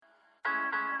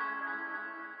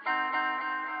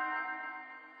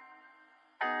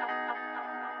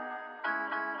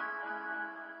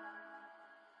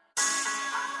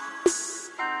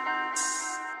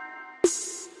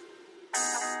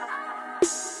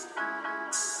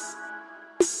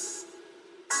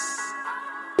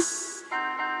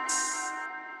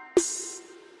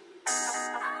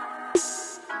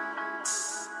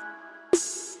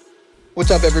What's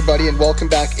up, everybody, and welcome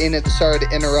back into the Sorry to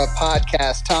Interrupt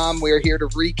podcast. Tom, we are here to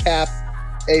recap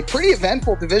a pretty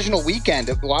eventful divisional weekend.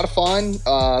 A lot of fun,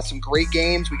 some great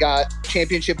games. We got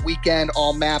championship weekend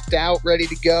all mapped out, ready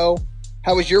to go.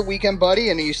 How was your weekend, buddy?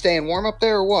 And are you staying warm up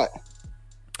there or what?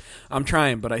 I'm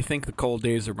trying, but I think the cold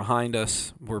days are behind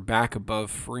us. We're back above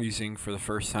freezing for the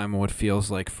first time in what feels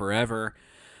like forever.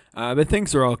 But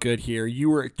things are all good here.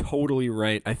 You were totally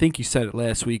right. I think you said it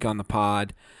last week on the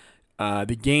pod.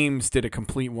 The games did a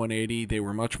complete 180. They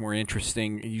were much more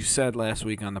interesting. You said last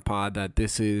week on the pod that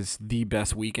this is the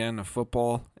best weekend of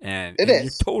football, and you're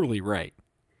totally right.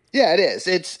 Yeah, it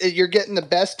is. You're getting the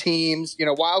best teams.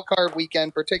 Wild card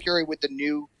weekend, particularly with the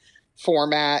new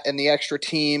format and the extra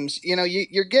teams.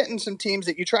 You're getting some teams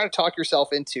that you try to talk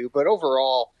yourself into, but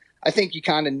overall, I think you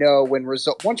kind of know when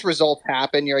once results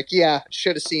happen, you're like, yeah,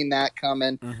 should have seen that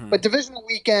coming. Mm-hmm. But divisional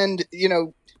weekend,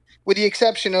 with the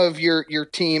exception of your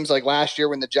teams like last year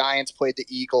when the Giants played the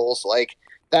Eagles, like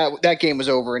that game was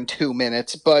over in 2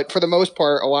 minutes. But for the most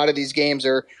part, a lot of these games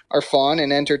are fun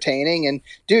and entertaining. And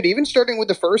dude, even starting with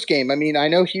the first game, I mean, I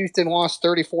know Houston lost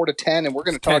 34-10, and we're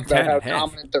going to talk about how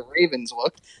dominant the Ravens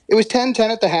looked. It was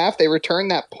 10-10 at the half. They returned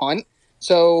that punt.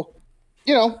 So,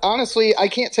 honestly, I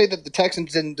can't say that the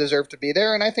Texans didn't deserve to be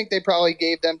there, and I think they probably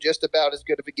gave them just about as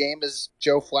good of a game as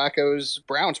Joe Flacco's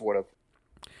Browns would have.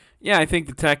 Yeah, I think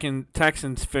the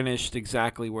Texans finished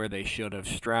exactly where they should have.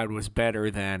 Stroud was better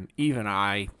than even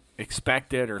I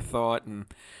expected or thought and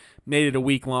made it a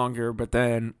week longer. But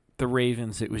then the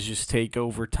Ravens, it was just take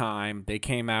over time. They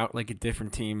came out like a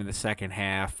different team in the second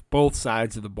half, both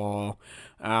sides of the ball.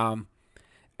 And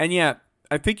yeah,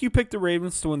 I think you picked the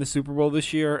Ravens to win the Super Bowl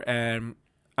this year. And,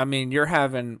 I mean, you're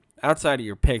having – outside of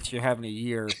your picks, you're having a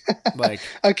year like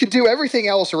I could do everything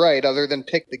else right other than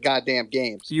pick the goddamn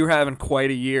games. You're having quite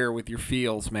a year with your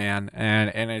fields, man,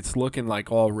 and it's looking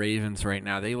like all Ravens right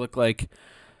now. They look like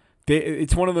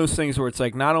it's one of those things where it's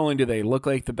like not only do they look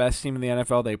like the best team in the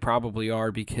NFL, they probably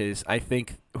are, because I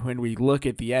think when we look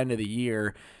at the end of the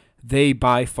year, they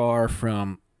by far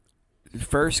from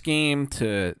first game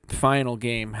to final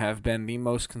game have been the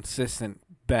most consistent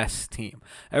best team.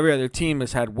 Every other team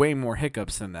has had way more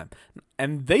hiccups than them.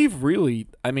 And they've really,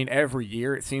 I mean, every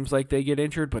year it seems like they get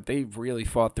injured, but they've really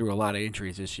fought through a lot of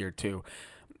injuries this year too.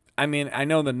 I mean, I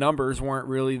know the numbers weren't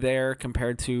really there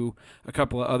compared to a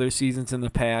couple of other seasons in the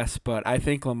past, but I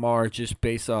think Lamar, just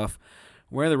based off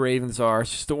where the Ravens are,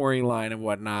 storyline and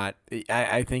whatnot,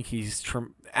 I think he's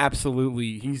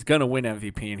absolutely, he's going to win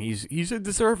MVP, and he's a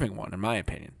deserving one, in my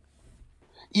opinion.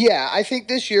 Yeah, I think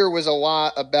this year was a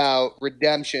lot about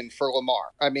redemption for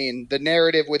Lamar. I mean, the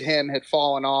narrative with him had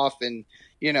fallen off, and,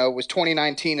 was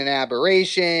 2019 an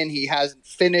aberration. He hasn't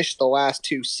finished the last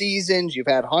two seasons. You've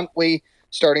had Huntley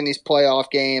starting these playoff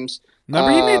games.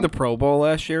 Remember he made the Pro Bowl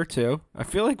last year, too? I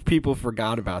feel like people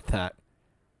forgot about that.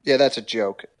 Yeah, that's a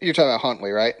joke. You're talking about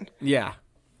Huntley, right? Yeah.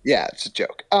 Yeah, it's a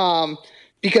joke.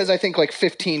 Because I think like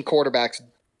 15 quarterbacks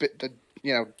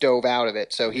dove out of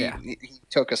it, so he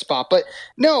took a spot. But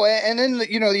no, and then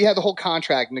you had the whole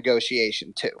contract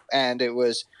negotiation too, and it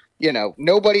was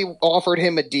nobody offered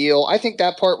him a deal. I think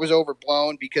that part was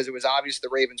overblown because it was obvious the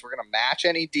Ravens were going to match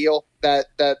any deal that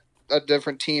a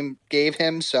different team gave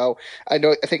him. So I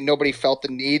think nobody felt the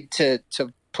need to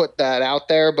put that out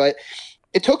there, but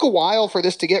it took a while for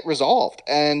this to get resolved.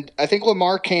 And I think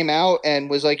Lamar came out and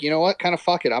was like, you know what, kind of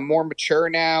fuck it. I'm more mature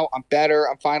now. I'm better.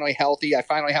 I'm finally healthy. I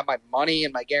finally have my money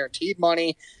and my guaranteed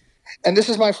money. And this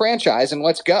is my franchise, and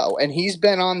let's go. And he's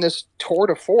been on this tour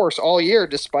de force all year,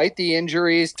 despite the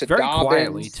injuries to very Dobbins.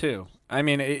 Quietly, too. I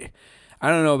mean, I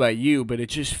don't know about you, but it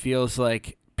just feels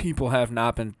like people have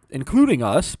not been, including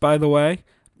us, by the way,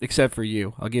 except for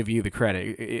you. I'll give you the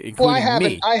credit, including well,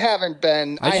 me. I haven't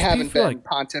been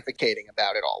pontificating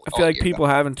about it all. I feel like people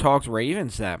haven't talked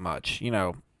Ravens that much.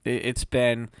 It's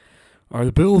been, are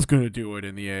the Bills going to do it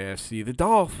in the AFC? The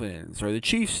Dolphins? Are the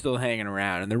Chiefs still hanging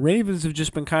around? And the Ravens have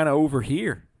just been kind of over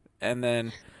here. And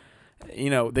then,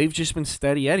 they've just been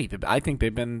steady Eddie. I think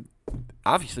they've been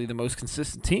obviously the most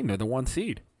consistent team. They're the 1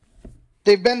 seed.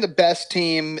 They've been the best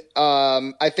team.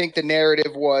 I think the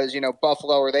narrative was,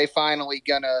 Buffalo, are they finally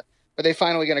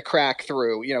gonna crack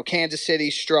through? Kansas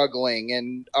City's struggling,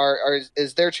 and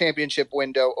is their championship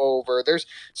window over? There's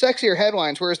sexier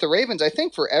headlines, whereas the Ravens, I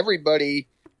think for everybody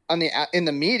in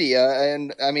the media,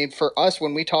 and I mean for us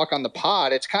when we talk on the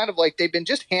pod, it's kind of like they've been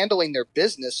just handling their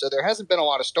business, so there hasn't been a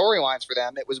lot of storylines for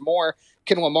them. It was more,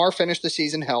 can Lamar finish the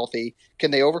season healthy? Can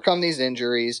they overcome these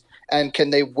injuries? And can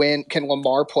they win? Can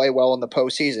Lamar play well in the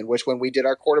postseason? Which when we did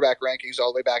our quarterback rankings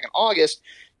all the way back in August,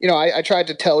 I tried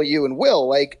to tell you and Will,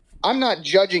 like, I'm not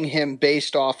judging him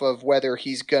based off of whether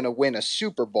he's going to win a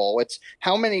Super Bowl. It's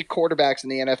how many quarterbacks in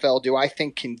the NFL do I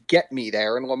think can get me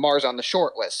there, and Lamar's on the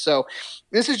short list. So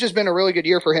this has just been a really good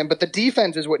year for him, but the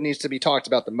defense is what needs to be talked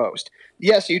about the most.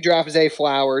 Yes, you draft Zay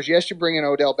Flowers. Yes, you bring in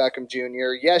Odell Beckham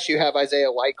Jr. Yes, you have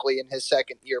Isaiah Likely in his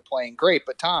second year playing great.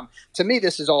 But Tom, to me,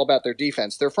 this is all about their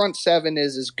defense. Their front seven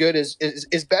is as good as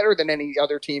is better than any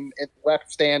other team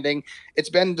left standing. It's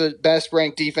been the best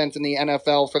ranked defense in the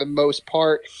NFL for the most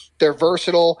part. They're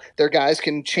versatile. Their guys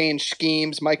can change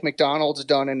schemes. Mike McDonald's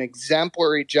done an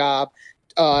exemplary job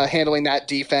handling that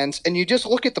defense. And you just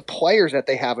look at the players that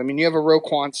they have. I mean, you have a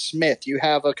Roquan Smith, you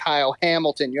have a Kyle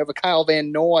Hamilton, you have a Kyle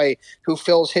Van Noy who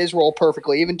fills his role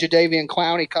perfectly. Even Jadeveon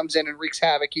Clowney comes in and wreaks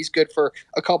havoc. He's good for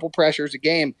a couple pressures a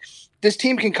game. This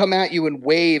team can come at you in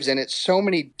waves, and it's so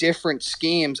many different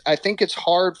schemes. I think it's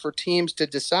hard for teams to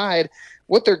decide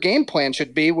what their game plan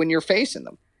should be when you're facing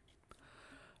them.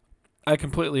 I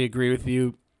completely agree with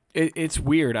you. It's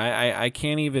weird. I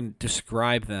can't even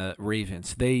describe the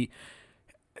Ravens. They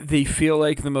feel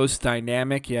like the most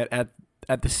dynamic, yet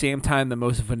at the same time the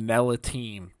most vanilla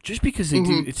team. Just because they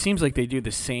do, it seems like they do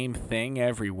the same thing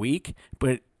every week,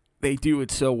 but they do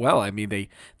it so well. I mean,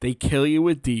 they kill you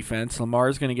with defense.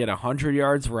 Lamar's going to get 100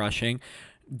 yards rushing.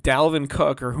 Dalvin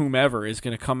Cook or whomever is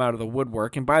going to come out of the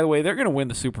woodwork. And by the way, they're going to win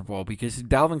the Super Bowl because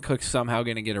Dalvin Cook's somehow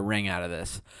going to get a ring out of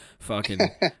this. Fucking.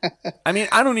 I mean,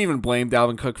 I don't even blame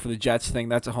Dalvin Cook for the Jets thing.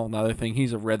 That's a whole nother thing.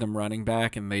 He's a rhythm running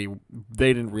back, and they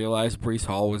didn't realize Breece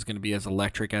Hall was going to be as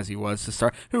electric as he was to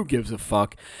start. Who gives a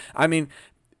fuck? I mean,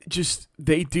 just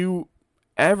they do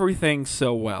everything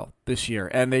so well this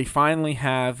year, and they finally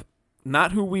have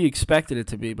not who we expected it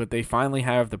to be, but they finally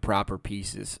have the proper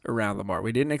pieces around Lamar.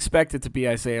 We didn't expect it to be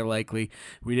Isaiah Likely.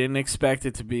 We didn't expect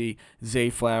it to be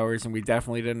Zay Flowers, and we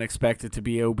definitely didn't expect it to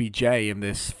be OBJ in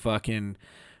this fucking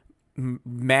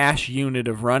mash unit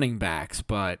of running backs,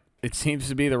 but it seems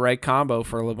to be the right combo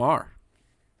for Lamar.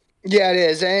 Yeah, it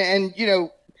is. And you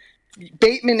know,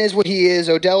 Bateman is what he is.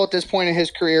 Odell at this point in his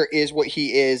career is what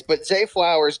he is, but Zay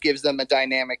Flowers gives them a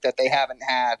dynamic that they haven't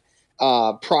had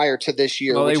prior to this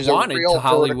year. Well, which they is wanted a real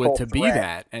Hollywood to be threat.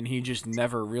 that, and he just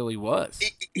never really was.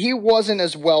 He wasn't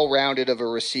as well-rounded of a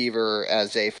receiver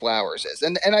as Zay Flowers is.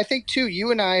 And I think, too,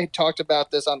 you and I talked about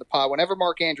this on the pod whenever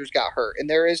Mark Andrews got hurt, and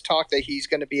there is talk that he's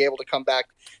going to be able to come back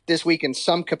this week in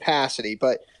some capacity.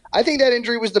 But I think that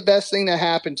injury was the best thing that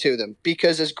happened to them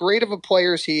because as great of a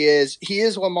player as he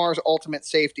is Lamar's ultimate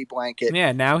safety blanket.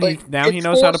 Yeah, now he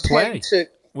knows how to play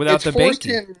without the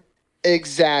bacon.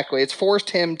 Exactly. It's forced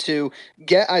him to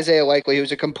get Isaiah Likely,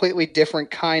 who's a completely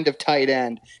different kind of tight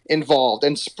end, involved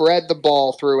and spread the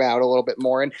ball throughout a little bit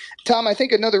more. And, Tom, I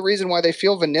think another reason why they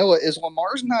feel vanilla is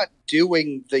Lamar's not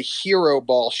doing the hero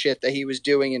ball shit that he was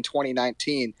doing in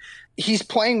 2019. He's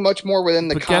playing much more within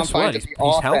the confines of the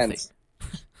offense.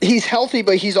 He's healthy,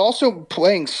 but he's also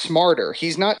playing smarter.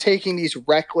 He's not taking these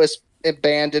reckless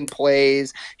abandoned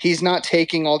plays. He's not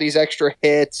taking all these extra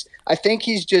hits. I think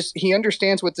he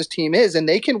understands what this team is, and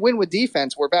they can win with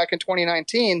defense. Where back in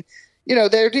 2019, you know,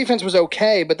 their defense was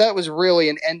okay, but that was really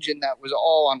an engine that was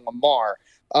all on Lamar.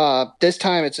 This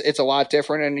time it's a lot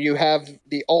different, and you have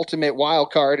the ultimate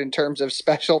wild card in terms of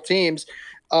special teams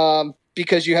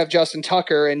because you have Justin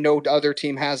Tucker and no other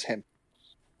team has him.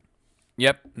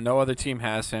 Yep, no other team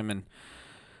has him, and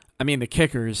I mean the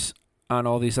kickers on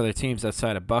all these other teams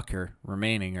outside of Bucker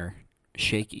remaining are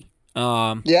shaky.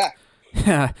 Yeah.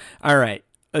 All right,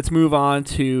 let's move on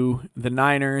to the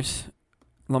Niners.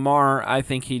 Lamar, I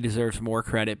think he deserves more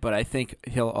credit, but I think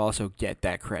he'll also get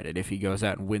that credit if he goes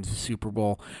out and wins the Super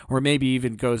Bowl, or maybe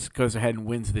even goes ahead and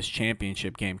wins this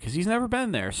championship game because he's never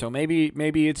been there. So maybe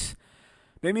it's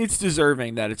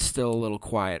deserving that it's still a little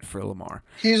quiet for Lamar.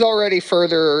 He's already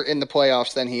further in the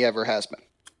playoffs than he ever has been.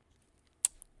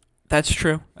 That's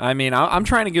true. I mean, I'm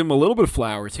trying to give him a little bit of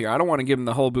flowers here. I don't want to give him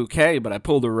the whole bouquet, but I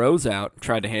pulled a rose out and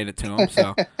tried to hand it to him.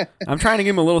 So I'm trying to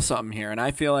give him a little something here, and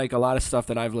I feel like a lot of stuff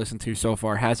that I've listened to so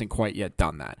far hasn't quite yet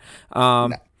done that. No.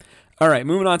 All right,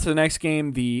 moving on to the next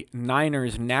game. The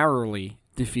Niners narrowly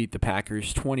defeat the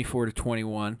Packers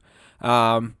 24-21.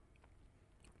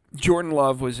 Jordan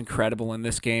Love was incredible in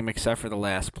this game, except for the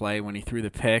last play when he threw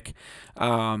the pick.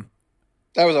 That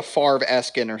was a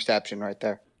Favre-esque interception right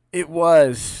there. It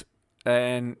was.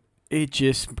 And it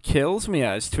just kills me.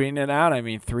 I was tweeting it out. I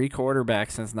mean, 3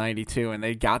 quarterbacks since 92, and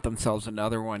they got themselves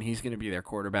another one. He's going to be their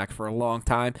quarterback for a long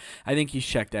time. I think he's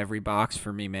checked every box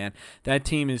for me, man. That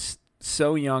team is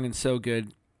so young and so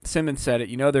good. Simmons said it.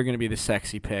 You know they're going to be the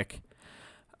sexy pick.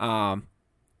 You want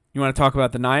to talk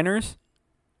about the Niners?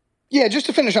 Yeah, just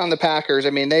to finish on the Packers,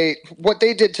 I mean, what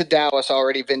they did to Dallas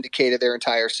already vindicated their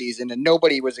entire season, and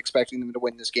nobody was expecting them to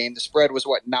win this game. The spread was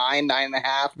what,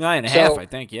 9.5? 9.5, I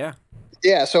think, yeah.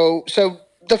 Yeah, so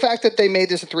the fact that they made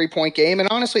this a 3-point game, and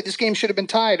honestly, this game should have been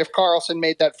tied if Carlson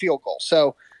made that field goal.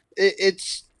 So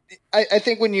I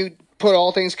think when you put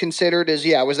all things considered,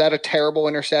 was that a terrible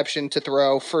interception to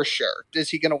throw? For sure. Is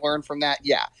he going to learn from that?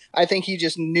 Yeah. I think he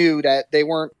just knew that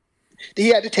he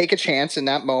had to take a chance in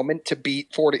that moment to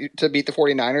beat the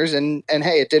 49ers, and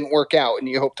hey, it didn't work out, and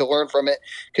you hope to learn from it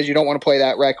because you don't want to play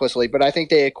that recklessly. But I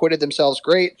think they acquitted themselves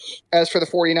great. As for the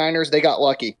 49ers, they got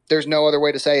lucky. There's no other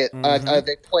way to say it.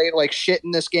 They played like shit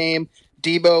in this game.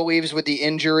 Debo leaves with the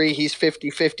injury. He's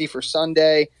 50-50 for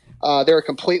Sunday. They're a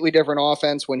completely different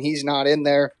offense when he's not in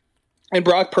there. And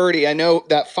Brock Purdy, I know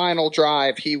that final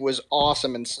drive, he was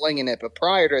awesome and slinging it. But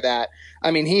prior to that,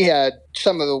 I mean, he had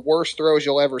some of the worst throws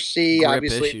you'll ever see. Grip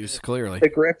Obviously, issues, clearly. The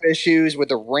grip issues with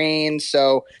the rain.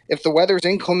 So if the weather's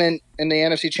inclement in the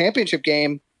NFC Championship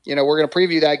game, we're going to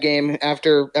preview that game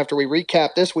after we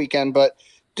recap this weekend. But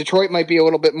Detroit might be a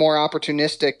little bit more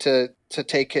opportunistic to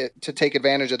take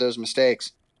advantage of those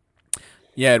mistakes.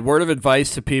 Yeah, word of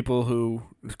advice to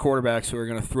quarterbacks who are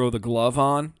going to throw the glove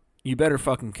on, you better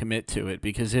fucking commit to it,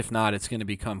 because if not, it's going to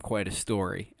become quite a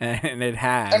story. And it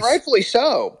has. And rightfully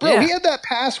so. Bro, yeah. He had that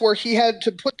pass where he had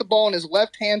to put the ball in his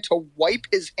left hand to wipe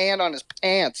his hand on his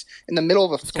pants in the middle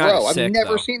of a throw. I've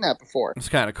never seen that before. It's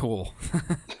kind of cool.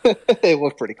 It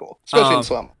looked pretty cool, especially in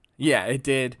slum. Yeah, it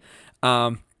did.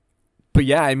 But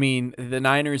yeah, I mean, the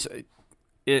Niners,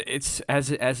 it's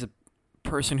as a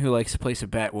person who likes to place a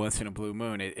bet once in a blue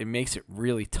moon, it makes it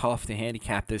really tough to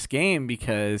handicap this game,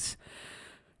 because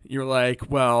you're like,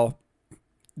 well,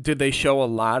 did they show a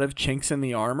lot of chinks in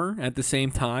the armor at the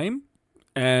same time?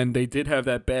 And they did have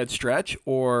that bad stretch,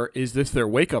 or is this their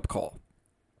wake-up call?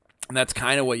 And that's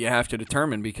kind of what you have to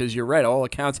determine, because you're right, all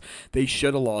accounts, they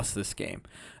should have lost this game.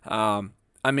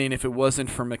 I mean, if it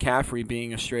wasn't for McCaffrey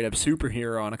being a straight-up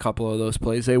superhero on a couple of those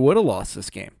plays, they would have lost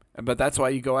this game. But that's why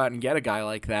you go out and get a guy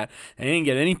like that. And he didn't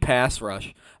get any pass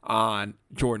rush on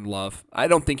Jordan Love. I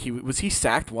don't think was he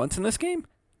sacked once in this game?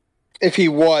 If he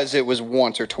was, it was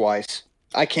once or twice.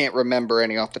 I can't remember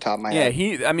any off the top of my head.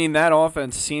 Yeah, that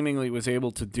offense seemingly was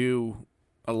able to do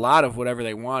a lot of whatever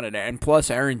they wanted. And plus,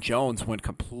 Aaron Jones went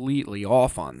completely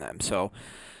off on them. So,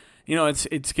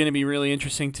 it's going to be really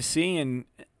interesting to see and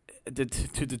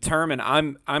to determine.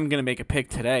 I'm going to make a pick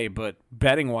today, but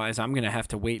betting-wise, I'm going to have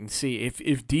to wait and see.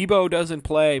 If Debo doesn't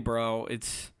play, bro,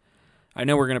 I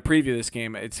know we're going to preview this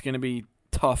game. It's going to be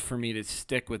tough for me to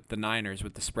stick with the Niners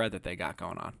with the spread that they got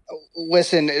going on.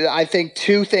 Listen, I think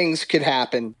two things could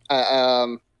happen.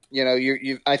 I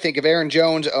think if Aaron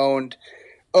Jones owned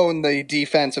the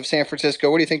defense of San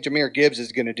Francisco, what do you think Jahmyr Gibbs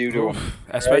is going to do to him?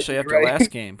 Especially after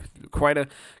last game, quite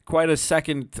a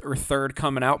second or third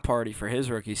coming out party for his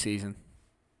rookie season.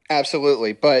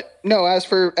 Absolutely, but no. As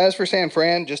for San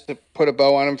Fran, just to put a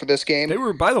bow on them for this game, they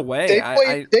were. By the way,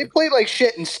 they played like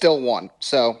shit and still won.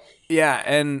 So. Yeah,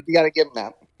 and you got to give them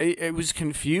that. It was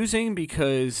confusing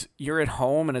because you're at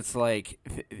home and it's like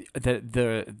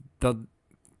the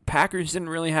Packers didn't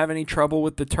really have any trouble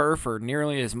with the turf or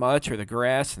nearly as much, or the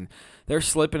grass, and they're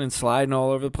slipping and sliding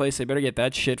all over the place. They better get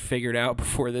that shit figured out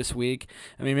before this week.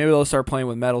 I mean, maybe they'll start playing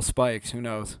with metal spikes. Who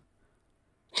knows?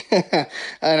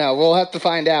 I know. We'll have to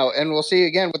find out, and we'll see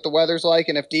again what the weather's like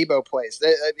and if Debo plays.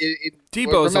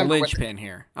 Debo's a linchpin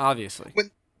here, obviously.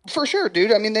 For sure,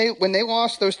 dude. I mean, when they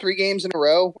lost those 3 games in a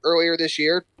row earlier this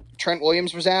year, Trent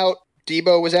Williams was out,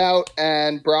 Debo was out,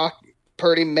 and Brock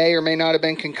Purdy may or may not have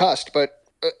been concussed. But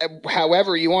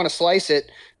however you want to slice it,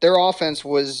 their offense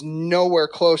was nowhere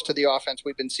close to the offense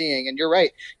we've been seeing. And you're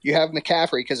right. You have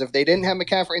McCaffrey, because if they didn't have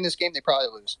McCaffrey in this game, they probably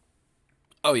lose.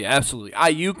 Oh, yeah, absolutely.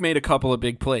 Ayuk made a couple of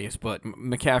big plays, but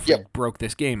McCaffrey broke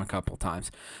this game a couple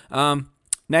times.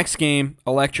 Next game,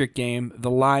 electric game. The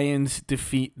Lions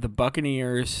defeat the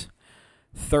Buccaneers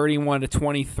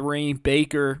 31-23.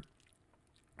 Baker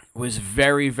was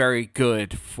very, very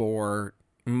good for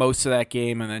most of that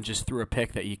game, and then just threw a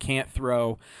pick that you can't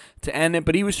throw to end it.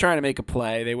 But he was trying to make a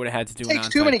play. They would have had to do an onside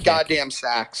takes too many kick. Goddamn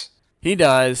sacks. He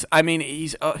does. I mean,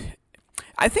 he's.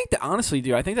 I think that honestly,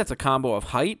 dude, I think that's a combo of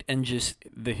height and just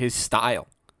his style.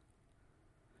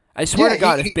 I swear to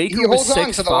God, if Baker was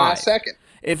 6'5",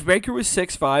 if Baker was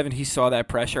 6'5" and he saw that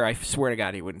pressure, I swear to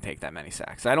God he wouldn't take that many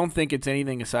sacks. I don't think it's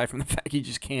anything aside from the fact he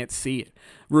just can't see it.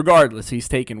 Regardless, he's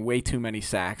taken way too many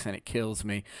sacks, and it kills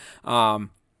me. But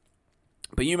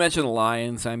you mentioned the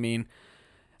Lions. I mean,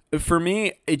 for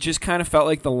me, it just kind of felt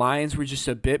like the Lions were just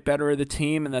a bit better of the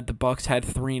team, and that the Bucs had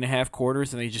 3.5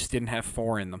 quarters, and they just didn't have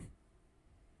 4 in them.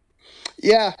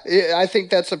 Yeah, I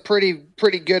think that's a pretty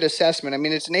good assessment. I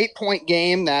mean, it's an 8-point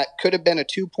game that could have been a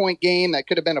 2-point game, that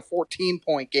could have been a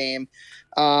 14-point game.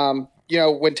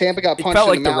 When Tampa got It punched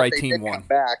felt in the like the mouth, right they team did come won.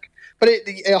 back. But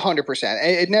 100%.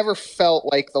 It never felt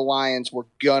like the Lions were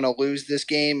gonna lose this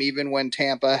game, even when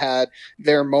Tampa had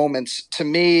their moments. To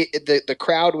me, the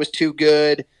crowd was too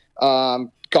good.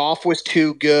 Goff was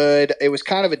too good. It was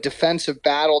kind of a defensive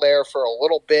battle there for a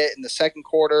little bit in the second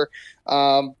quarter.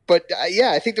 But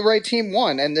I think the right team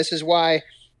won, and this is why,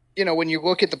 when you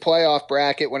look at the playoff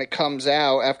bracket when it comes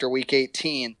out after Week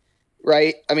 18,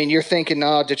 right? I mean, you're thinking,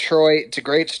 oh, Detroit, it's a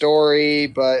great story,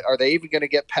 but are they even going to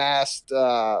get past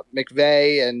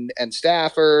McVay and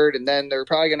Stafford? And then they're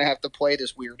probably going to have to play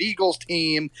this weird Eagles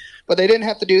team, but they didn't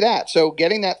have to do that. So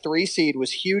getting that 3 seed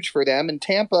was huge for them. And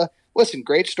Tampa, listen,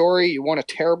 great story. You won a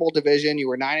terrible division. You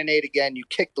were 9-8 again. You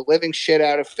kicked the living shit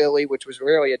out of Philly, which was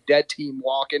really a dead team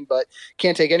walking, but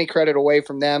can't take any credit away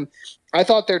from them. I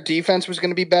thought their defense was going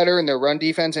to be better, and their run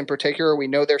defense in particular. We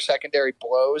know their secondary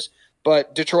blows,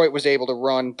 but Detroit was able to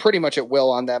run pretty much at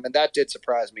will on them, and that did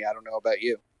surprise me. I don't know about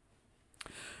you.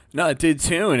 No, it did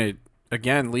too, and it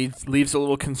again leaves a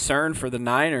little concern for the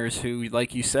Niners, who,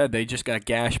 like you said, they just got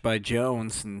gashed by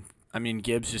Jones, and I mean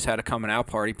Gibbs just had a coming out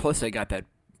party. Plus, they got that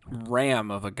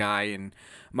ram of a guy in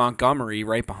Montgomery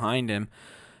right behind him.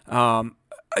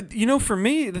 For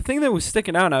me, the thing that was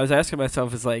sticking out, and I was asking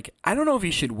myself, is like, I don't know if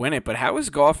he should win it, but how is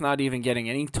Goff not even getting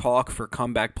any talk for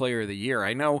comeback player of the year?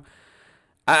 I know,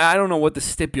 I don't know what the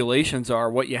stipulations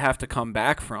are, what you have to come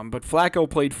back from, but Flacco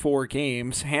played 4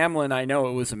 games. Hamlin, I know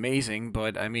it was amazing,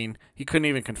 but I mean, he couldn't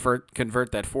even convert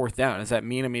that 4th down. Is that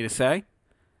mean of me to say?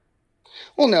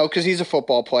 Well, no, because he's a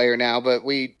football player now, but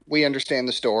we understand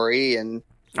the story, and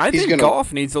I he's think going to.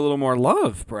 Goff needs a little more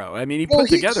love, bro. I mean, he Well, put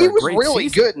together he a was great really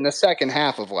season. good in the second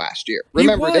half of last year.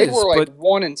 Remember, they were like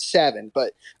 1-7,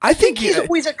 but I think he's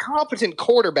always a competent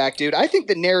quarterback, dude. I think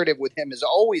the narrative with him has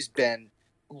always been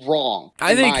wrong.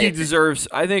 I think he deserves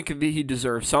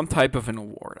some type of an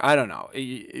award. I don't know.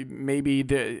 Maybe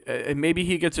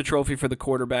he gets a trophy for the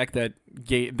quarterback that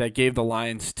gave the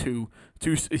Lions two.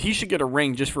 He should get a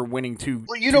ring just for winning two.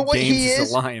 Well, you know what games he is?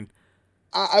 As a Lion.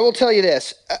 I will tell you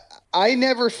this. I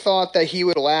never thought that he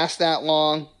would last that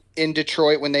long in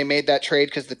Detroit when they made that trade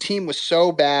because the team was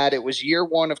so bad. It was year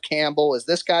 1 of Campbell. Is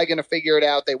this guy going to figure it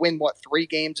out? They win, 3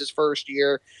 games his first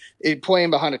year. They're playing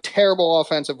behind a terrible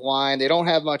offensive line. They don't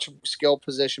have much skill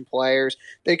position players.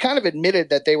 They kind of admitted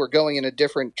that they were going in a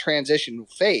different transition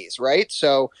phase, right?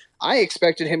 So I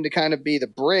expected him to kind of be the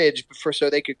bridge so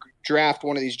they could draft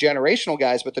one of these generational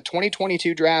guys, but the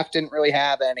 2022 draft didn't really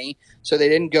have any, so they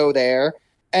didn't go there.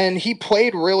 And he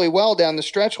played really well down the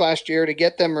stretch last year to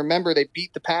get them. Remember, they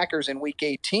beat the Packers in Week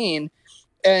 18,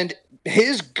 and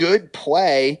his good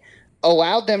play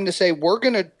allowed them to say, we're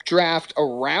going to draft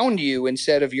around you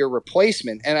instead of your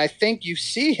replacement. And I think you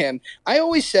see him. I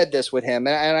always said this with him,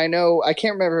 and I know, I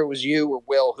can't remember if it was you or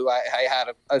Will who I had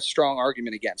a strong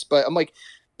argument against, but I'm like,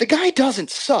 the guy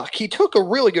doesn't suck. He took a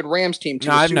really good Rams team to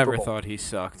the Super Bowl. I've never thought he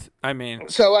sucked. I mean,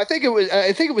 so I think it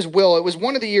was Will. It was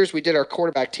one of the years we did our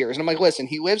quarterback tiers, and I'm like, listen,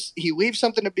 he leaves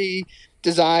something to be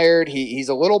desired. He's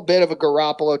a little bit of a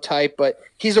Garoppolo type, but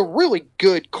he's a really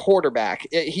good quarterback.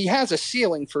 He has a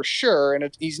ceiling for sure, and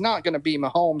he's not going to be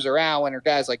Mahomes or Allen or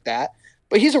guys like that.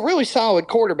 But he's a really solid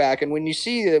quarterback, and when you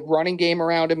see the running game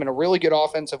around him and a really good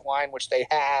offensive line, which they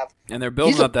have, and they're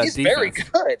building up that defense, he's very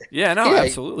good. Yeah, no,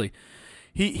 absolutely.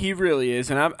 He really is,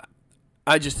 and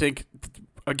I just think,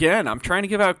 again, I'm trying to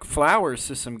give out flowers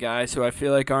to some guys who I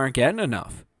feel like aren't getting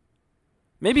enough.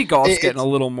 Maybe Goff's getting a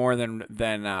little more than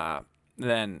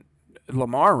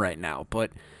Lamar right now,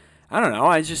 but I don't know.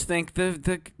 I just think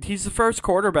he's the first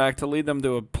quarterback to lead them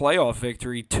to a playoff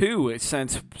victory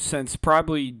since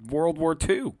probably World War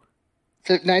II.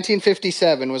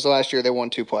 1957 was the last year they won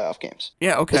 2 playoff games.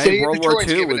 Yeah, okay. World War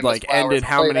II would ended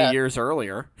how many years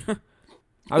earlier?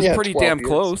 I was pretty damn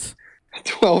close.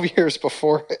 12 years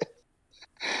before it.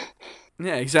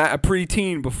 Yeah, exactly. A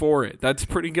preteen before it. That's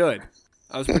pretty good.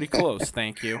 I was pretty close.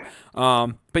 Thank you.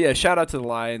 But yeah, shout out to the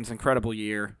Lions. Incredible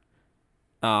year.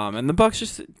 And the Bucs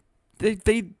just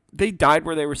they died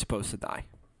where they were supposed to die.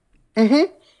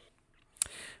 Mm-hmm.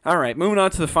 All right, moving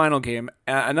on to the final game.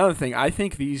 Another thing, I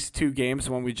think these 2 games,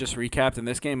 when we just recapped, and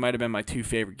this game might have been my 2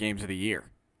 favorite games of the year,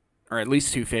 or at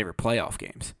least 2 favorite playoff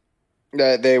games.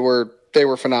 They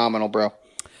were phenomenal, bro.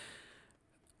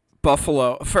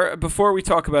 Buffalo. Before we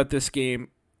talk about this game,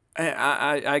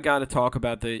 I got to talk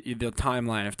about the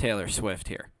timeline of Taylor Swift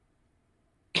here.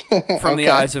 From the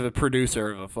eyes of a producer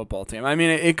of a football team. I mean,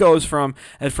 it goes from,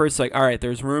 at first, like, all right,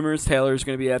 there's rumors Taylor's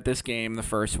going to be at this game, the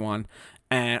first one,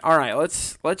 And all right,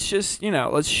 let's just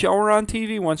let's show her on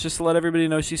TV once just to let everybody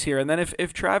know she's here. And then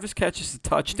if Travis catches a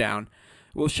touchdown,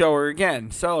 we'll show her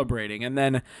again celebrating. And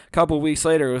then a couple of weeks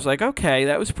later, it was like, okay,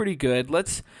 that was pretty good.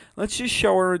 Let's just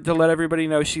show her to let everybody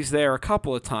know she's there a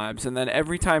couple of times. And then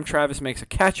every time Travis makes a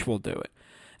catch, we'll do it.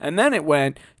 And then it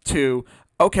went to,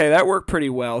 okay, that worked pretty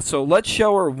well. So let's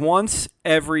show her once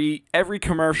every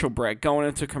commercial break, going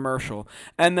into commercial.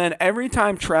 And then every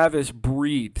time Travis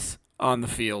breathes on the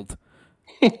field,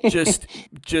 just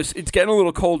it's getting a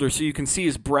little colder, so you can see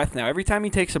his breath now. Every time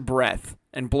he takes a breath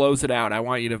and blows it out, I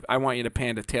want you to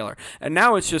pan to Taylor. And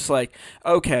now it's just like,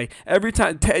 okay, every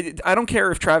time I don't care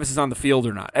if Travis is on the field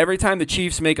or not. Every time the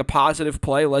Chiefs make a positive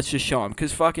play, let's just show him.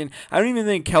 Because I don't even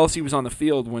think Kelsey was on the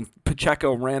field when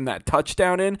Pacheco ran that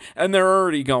touchdown in, and they're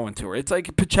already going to her. It's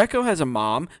like Pacheco has a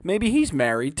mom. Maybe he's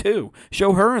married too.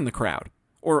 Show her in the crowd,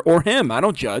 or him. I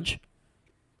don't judge.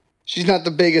 She's not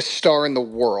the biggest star in the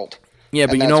world. Yeah,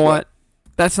 but you know what?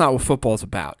 That's not what football's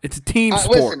about. It's a team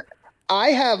sport. Listen,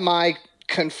 I have my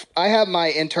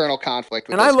internal conflict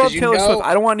with this. And I love Taylor Swift.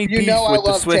 I don't want any beef with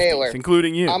the Swifties, Taylor.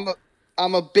 Including you.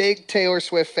 I'm a big Taylor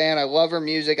Swift fan. I love her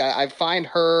music. I find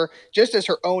her, just as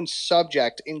her own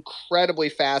subject, incredibly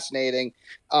fascinating.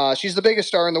 She's the biggest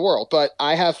star in the world, but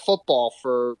I have football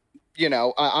for...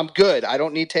 I'm good. I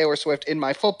don't need Taylor Swift in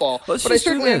my football, but I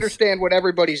certainly understand what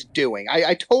everybody's doing.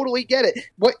 I totally get it.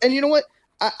 And you know what?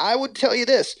 I would tell you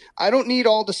this. I don't need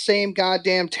all the same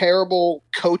goddamn terrible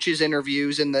coaches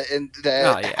interviews in the end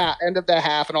of the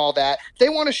half and all that. If they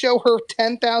want to show her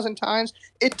 10,000 times,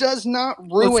 it does not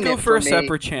ruin it for me.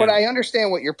 Separate channel. But I understand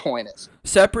what your point is.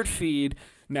 Separate feed.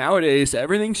 Nowadays,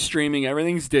 everything's streaming.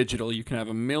 Everything's digital. You can have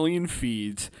a million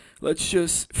feeds. Let's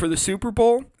just, for the Super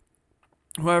Bowl,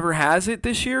 whoever has it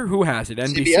this year, who has it?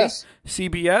 NBC?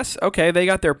 CBS? Okay, they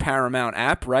got their Paramount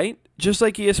app, right? Just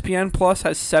like ESPN Plus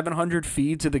has 700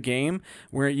 feeds of the game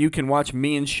where you can watch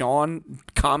me and Sean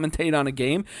commentate on a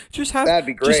game. That'd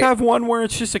be great. Just have one where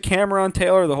it's just a camera on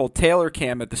Taylor, the whole Taylor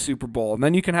cam at the Super Bowl. And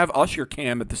then you can have Usher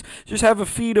cam at this. Just have a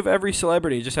feed of every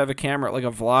celebrity. Just have a camera, like a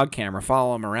vlog camera,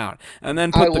 follow them around. And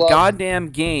then put the goddamn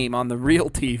game on the real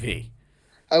TV.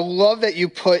 I love that you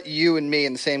put you and me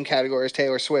in the same category as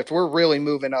Taylor Swift. We're really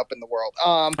moving up in the world.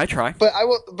 I try. But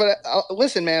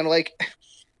listen, man, like...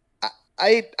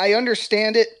 I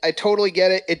understand it. I totally get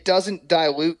it. It doesn't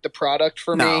dilute the product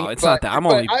for me. No, it's not that. I'm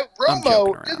joking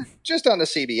around. Just on the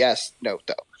CBS note,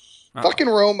 though. Fucking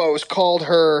Romo's called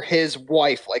her his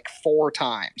wife like 4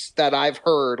 times that I've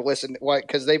heard. Listen,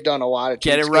 because they've done a lot of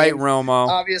Get it right, Romo.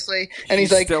 Obviously. And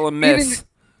he's like, still a miss.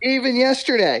 Even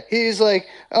yesterday, he's like,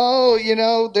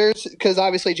 there's, because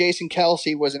obviously Jason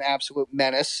Kelsey was an absolute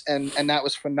menace, and that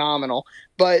was phenomenal.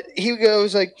 But he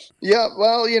goes like, yeah,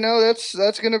 well,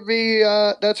 that's going to be,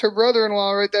 that's her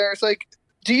brother-in-law right there. It's like,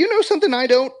 do you know something I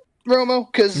don't,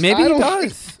 Romo? Because maybe he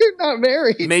does. They're not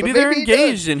married. Maybe they're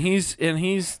engaged, and he's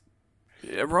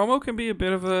Romo can be a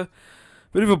bit of a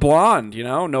blonde,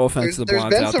 No offense to the blondes out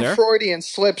there. There's been some Freudian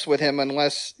slips with him,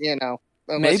 unless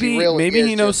maybe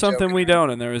he knows something we don't,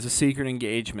 and there is a secret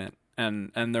engagement,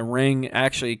 and the ring.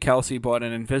 Actually, Kelsey bought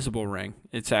an invisible ring.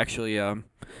 It's actually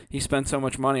he spent so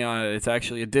much money on it. It's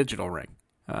actually a digital ring.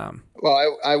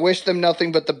 Well, I wish them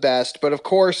nothing but the best, but of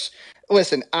course,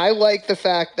 listen. I like the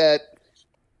fact that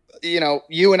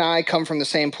you and I come from the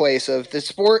same place of the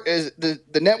sport is the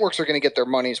networks are going to get their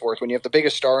money's worth when you have the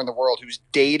biggest star in the world who's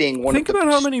dating one of the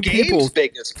biggest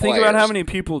players. Think about how many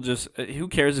people just, who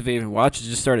cares if they even watch it,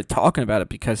 just started talking about it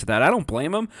because of that. I don't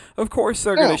blame them. Of course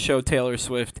they're going to show Taylor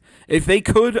Swift. If they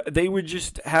could, they would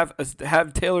just have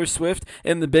Taylor Swift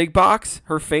in the big box,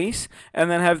 her face,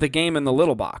 and then have the game in the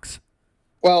little box.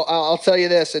 Well, I'll tell you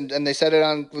this, and they said it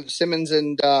on Simmons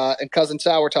and Cousin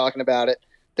Sal were talking about it.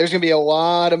 There's going to be a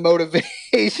lot of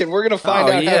motivation. We're going to find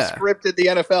out how scripted the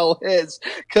NFL is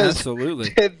because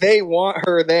they want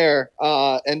her there,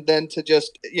 and then to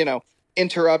just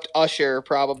interrupt Usher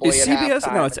probably is at CBS?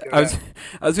 halftime. No,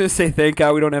 I was going to say thank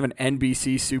God we don't have an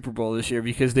NBC Super Bowl this year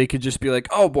because they could just be like,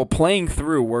 oh, well, playing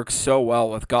through works so well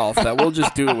with golf that we'll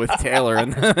just do it with Taylor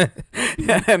and the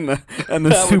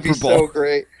that Super would be Bowl. So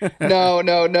great. No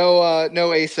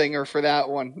A singer for that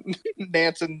one.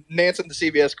 Nance and the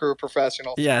CBS crew are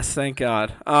professionals. Yes, thank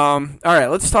God. All right,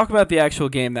 let's talk about the actual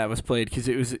game that was played because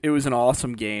it was an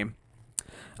awesome game.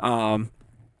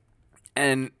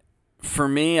 And for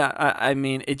me, I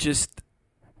mean, if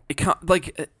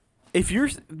you're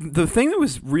the thing that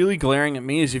was really glaring at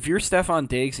me is if you're Stephon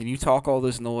Diggs and you talk all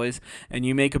this noise and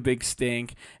you make a big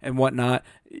stink and whatnot,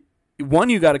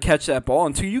 one, you got to catch that ball,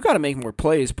 and two, you got to make more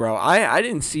plays, bro. I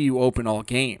didn't see you open all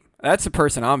game. That's the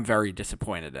person I'm very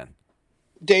disappointed in.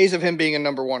 Days of him being a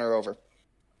number one are over.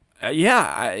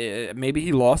 Maybe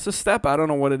he lost a step. I don't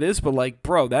know what it is, but like,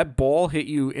 bro, that ball hit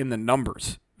you in the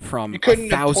numbers from You couldn't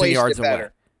have 1,000 placed yards it better.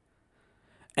 away.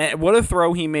 And what a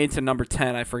throw he made to number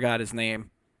 10. I forgot his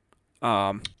name.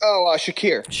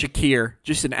 Shakir. Shakir,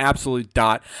 just an absolute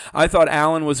dot. I thought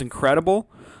Allen was incredible.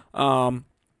 I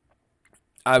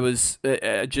was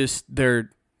just there.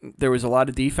 There was a lot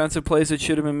of defensive plays that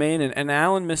should have been made, and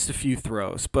Allen missed a few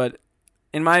throws. But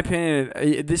in my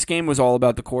opinion, this game was all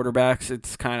about the quarterbacks.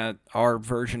 It's kind of our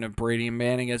version of Brady and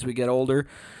Manning as we get older.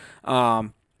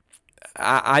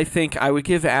 I think I would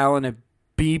give Allen a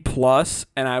B+,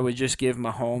 and I would just give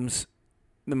Mahomes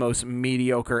the most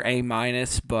mediocre A-,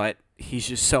 but he's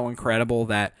just so incredible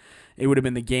that it would have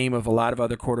been the game of a lot of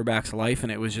other quarterbacks' life,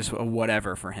 and it was just a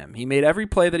whatever for him. He made every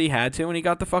play that he had to, and he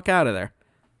got the fuck out of there.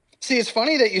 See, it's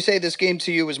funny that you say this game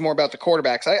to you was more about the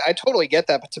quarterbacks. I totally get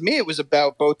that, but to me, it was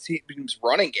about both teams'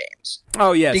 running games.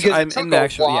 Oh, yes. Because it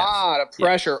took a lot of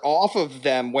pressure off of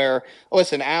them where,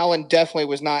 listen, Allen definitely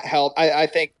was not held. I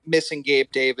think missing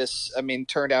Gabe Davis,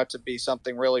 turned out to be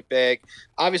something really big.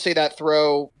 Obviously, that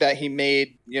throw that he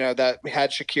made, that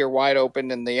had Shakir wide open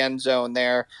in the end zone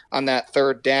there on that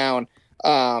third down,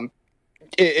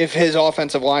 if his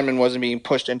offensive lineman wasn't being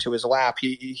pushed into his lap,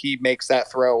 he makes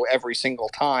that throw every single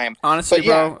time. Honestly,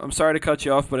 bro, I'm sorry to cut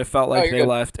you off, but it felt like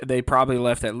they probably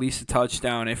left at least a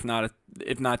touchdown, if not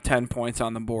 10 points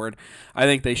on the board. I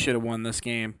think they should have won this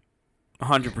game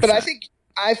 100%. But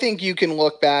I think you can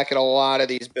look back at a lot of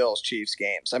these Bills-Chiefs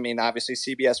games. Obviously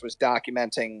CBS was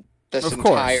documenting this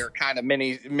entire kind of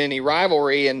mini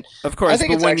rivalry, and of course,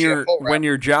 but when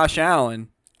you're Josh Allen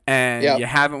and you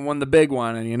haven't won the big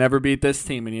one, and you never beat this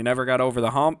team, and you never got over the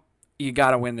hump, you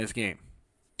got to win this game.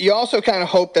 You also kind of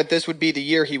hope that this would be the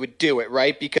year he would do it,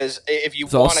 right? Because if you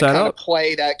want to kind of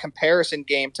play that comparison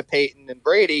game to Peyton and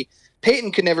Brady,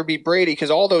 Peyton could never beat Brady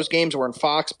because all those games were in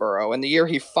Foxborough, and the year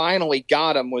he finally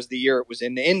got him was the year it was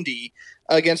in Indy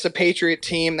against a Patriot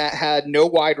team that had no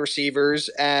wide receivers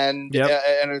and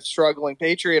a struggling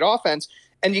Patriot offense.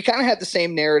 And you kind of had the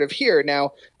same narrative here.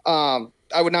 Now,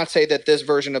 I would not say that this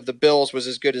version of the Bills was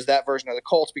as good as that version of the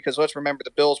Colts, because let's remember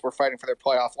the Bills were fighting for their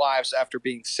playoff lives after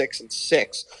being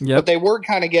 6-6. But they were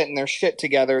kind of getting their shit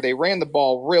together. They ran the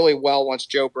ball really well once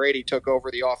Joe Brady took over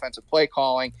the offensive play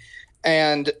calling.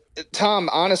 And Tom,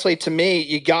 honestly, to me,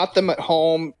 you got them at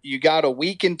home. You got a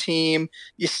weakened team.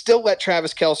 You still let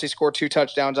Travis Kelce score 2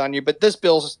 touchdowns on you. But the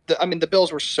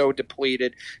Bills were so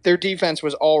depleted. Their defense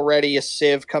was already a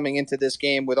sieve coming into this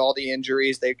game with all the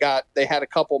injuries. They had a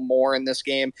couple more in this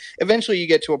game. Eventually, you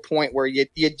get to a point where you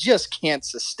just can't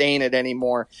sustain it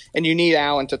anymore, and you need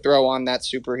Allen to throw on that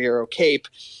superhero cape.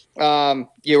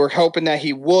 You were hoping that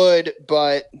he would,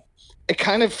 but it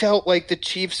kind of felt like the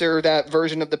Chiefs are that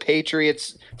version of the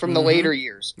Patriots from the later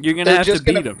years. You're going to have to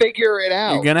beat them. Figure it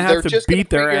out. You're going to have to beat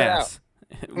their ass.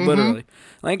 Literally.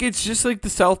 Like, it's just like the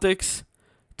Celtics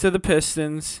to the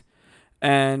Pistons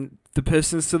and the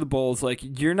Pistons to the Bulls. Like,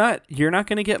 you're not going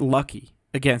to get lucky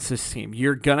against this team.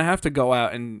 You're going to have to go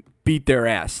out and beat their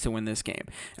ass to win this game.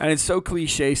 And it's so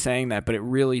cliche saying that, but it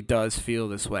really does feel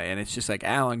this way. And it's just like,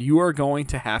 Allen, you are going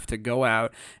to have to go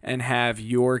out and have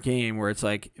your game where it's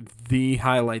like the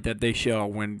highlight that they show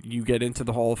when you get into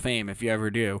the Hall of Fame, if you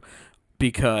ever do,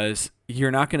 because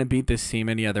you're not going to beat this team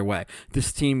any other way.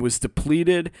 This team was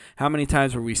depleted. How many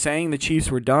times were we saying the Chiefs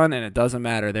were done? And it doesn't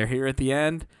matter. They're here at the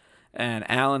end. And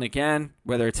Allen, again,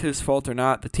 whether it's his fault or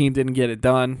not, the team didn't get it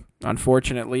done.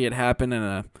 Unfortunately, it happened in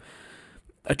a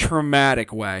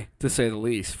traumatic way, to say the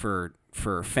least, for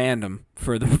fandom,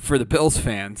 for the Bills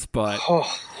fans. But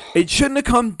it shouldn't have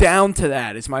come down to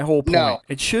that, is my whole point. No.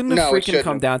 It shouldn't have freaking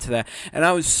come down to that. And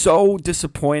I was so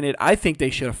disappointed. I think they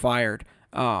should have fired,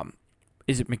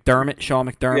 is it McDermott? Sean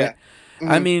McDermott? Yeah. Mm-hmm.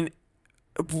 I mean,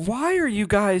 why are you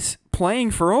guys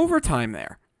playing for overtime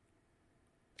there?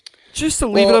 Just to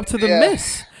leave it up to the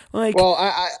miss. Like,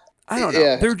 I don't know.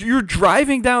 Yeah. You're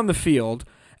driving down the field,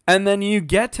 and then you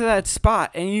get to that spot,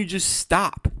 and you just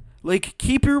stop. Like,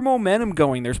 keep your momentum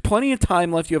going. There's plenty of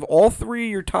time left. You have all 3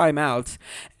 of your timeouts.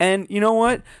 And you know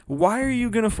what? Why are you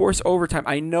going to force overtime?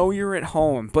 I know you're at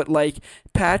home, but, like,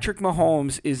 Patrick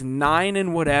Mahomes is 9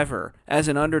 and whatever as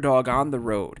an underdog on the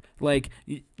road. Like,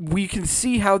 we can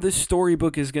see how this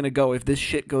storybook is going to go if this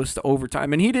shit goes to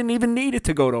overtime. And he didn't even need it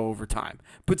to go to overtime.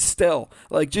 But still,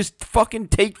 like, just fucking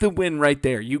take the win right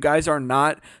there. You guys are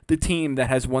not the team that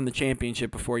has won the championship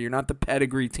before. You're not the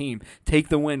pedigree team. Take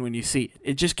the win when you see it.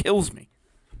 It just kills me.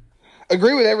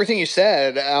 Agree with everything you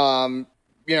said. I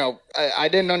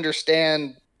didn't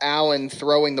understand Allen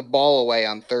throwing the ball away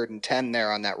on 3rd and 10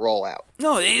 there on that rollout.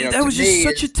 No, that was just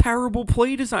such a terrible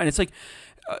play design. It's like,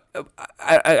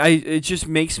 it just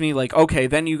makes me like, okay,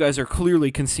 then you guys are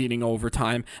clearly conceding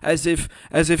overtime, as if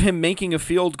him making a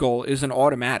field goal is an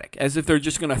automatic, as if they're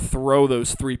just going to throw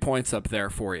those 3 points up there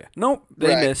for you. Nope,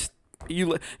 they missed.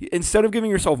 You instead of giving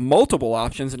yourself multiple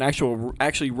options and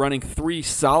actually running 3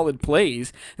 solid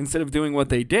plays instead of doing what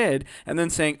they did and then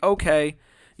saying, okay,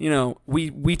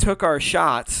 we took our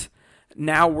shots,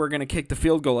 now we're going to kick the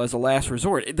field goal as a last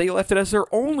resort. They left it as their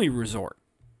only resort.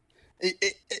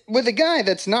 With a guy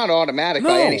that's not automatic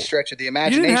by any stretch of the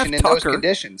imagination in those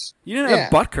conditions. You didn't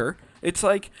have Butker. It's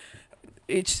like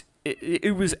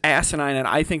it was asinine, and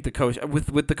I think the coach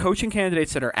with the coaching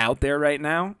candidates that are out there right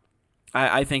now,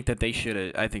 I think that they should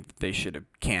have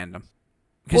canned him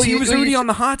because he was already on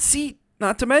the hot seat.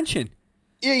 Not to mention,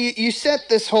 yeah, you set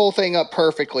this whole thing up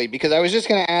perfectly because I was just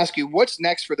going to ask you what's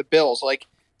next for the Bills. Like,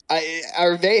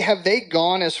 have they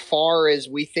gone as far as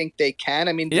we think they can?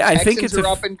 I mean, the Texans are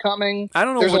up and coming. I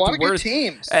don't know. There's what a lot the of good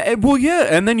teams. Well, yeah,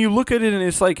 and then you look at it, and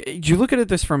it's like you look at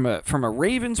this from a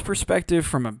Ravens perspective,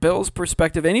 from a Bills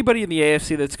perspective, anybody in the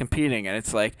AFC that's competing, and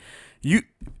it's like. You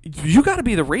got to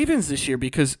be the Ravens this year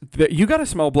because you got to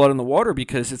smell blood in the water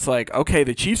because it's like, okay,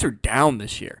 the Chiefs are down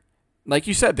this year. Like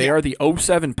you said, they are the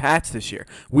 07 Pats this year.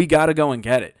 We got to go and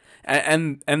get it.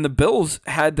 And the Bills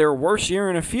had their worst year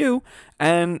in a few,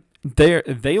 and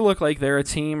they look like they're a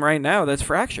team right now that's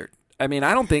fractured. I mean,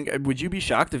 I don't think – would you be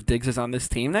shocked if Diggs is on this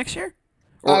team next year?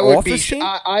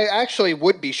 I actually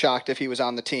would be shocked if he was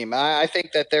on the team. I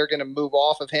think that they're going to move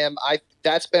off of him.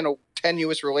 That's been a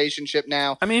tenuous relationship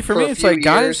now. I mean, for me, it's like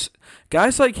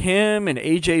guys like him and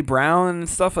AJ Brown and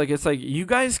stuff. Like it's like you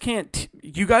guys can't.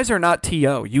 You guys are not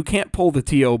TO. You can't pull the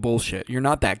TO bullshit. You're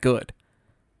not that good.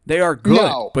 They are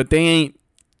good, but they ain't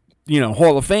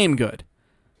Hall of Fame good.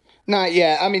 Not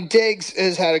yet. I mean, Diggs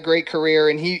has had a great career,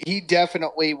 and he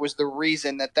definitely was the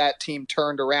reason that team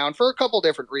turned around for a couple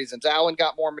different reasons. Allen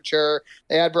got more mature.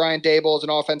 They had Brian Daboll as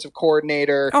an offensive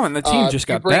coordinator. Oh, and the team just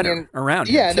got better around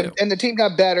him, yeah, too. And the team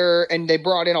got better, and they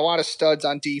brought in a lot of studs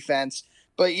on defense.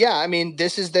 But, yeah, I mean,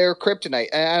 this is their kryptonite.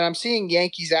 And I'm seeing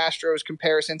Yankees-Astros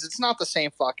comparisons. It's not the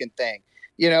same fucking thing.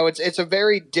 It's a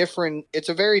very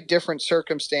different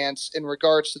circumstance in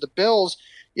regards to the Bills.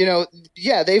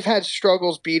 They've had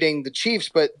struggles beating the Chiefs,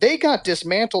 but they got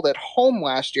dismantled at home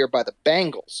last year by the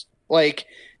Bengals. Like,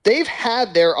 they've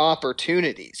had their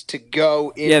opportunities to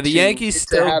go into the Yankees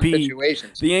still beat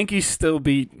situations. The Yankees still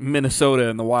beat Minnesota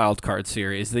in the wild card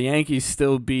series. The Yankees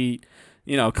still beat,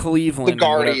 Cleveland. The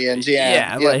Guardians,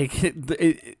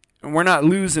 we're not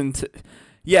losing to.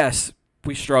 Yes,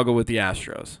 we struggle with the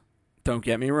Astros. Don't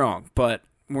get me wrong, but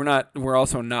we're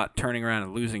also not turning around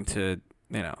and losing to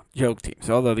joke teams.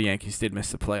 Although the Yankees did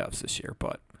miss the playoffs this year,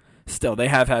 but still, they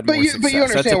have had more success. But you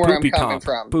understand where I'm coming comp.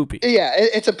 from. Poopy. Yeah,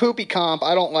 it's a poopy comp.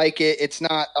 I don't like it. It's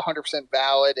not 100%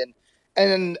 valid.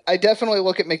 And I definitely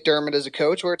look at McDermott as a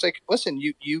coach where it's like, listen,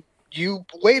 you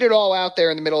laid it all out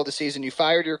there in the middle of the season. You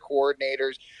fired your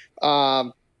coordinators.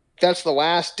 That's the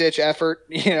last-ditch effort,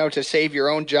 to save your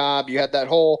own job. You had that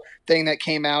whole thing that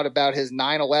came out about his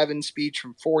 9/11 speech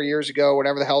from 4 years ago,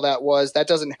 whatever the hell that was. That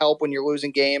doesn't help when you're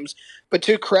losing games. But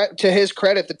to his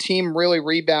credit, the team really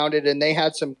rebounded, and they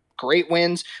had some great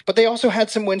wins. But they also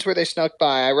had some wins where they snuck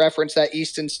by. I referenced that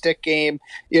Easton Stick game,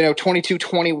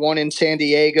 22-21 in San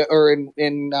Diego or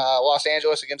in Los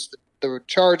Angeles against the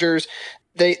Chargers.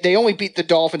 They only beat the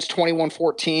Dolphins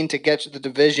 21-14 to get to the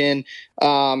division.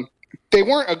 They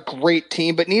weren't a great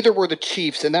team, but neither were the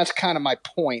And that's kind of my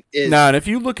point. And if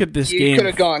you look at this game, you could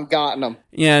have gotten them.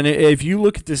 Yeah, and if you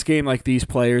look at this game like these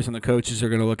players and the coaches are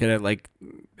going to look at it like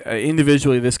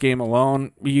individually, this game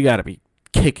alone, you got to be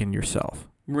kicking yourself,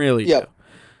 really. Yep. Do.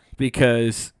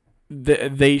 Because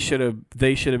they should have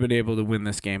been able to win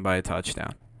this game by a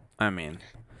touchdown. I mean,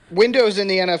 windows in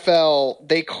the NFL,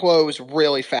 they close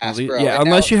really fast, bro. Yeah,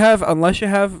 unless you have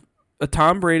a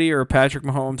Tom Brady or a Patrick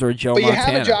Mahomes or a Joe Montana. But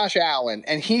you have a Josh Allen,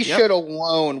 and he should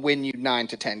alone win you 9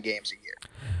 to 10 games a year.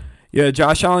 Yeah,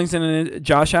 Josh Allen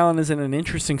is in an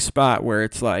interesting spot where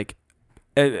it's like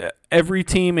every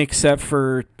team except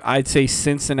for, I'd say,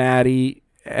 Cincinnati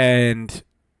and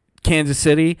Kansas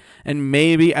City and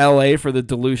maybe LA for the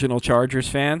delusional Chargers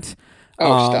fans.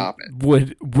 Stop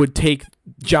it. Would take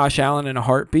Josh Allen in a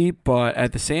heartbeat, but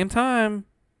at the same time,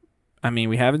 I mean,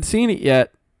 we haven't seen it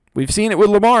yet. We've seen it with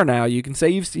Lamar now. You can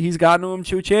say he's gotten him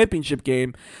to a championship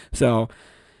game. So,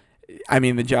 I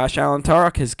mean, the Josh Allen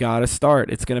talk has got to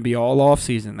start. It's going to be all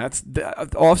offseason. The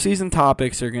offseason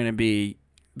topics are going to be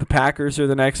the Packers are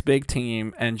the next big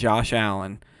team and Josh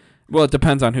Allen. Well, it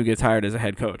depends on who gets hired as a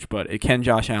head coach, but can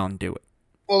Josh Allen do it?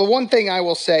 Well, the one thing I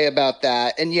will say about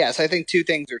that, and yes, I think two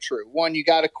things are true. One, you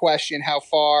got to question how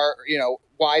far,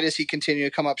 why does he continue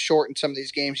to come up short in some of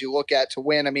these games you look at to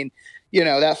win? I mean,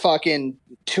 that fucking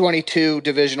 22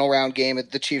 divisional round game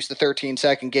at the Chiefs, the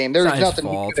 13-second game. There's nothing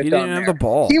he could have done there. Have the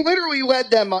ball. He literally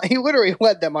led them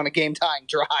on a game-tying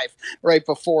drive right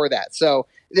before that. So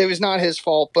it was not his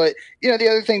fault. But the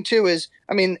other thing too is,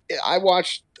 I mean, I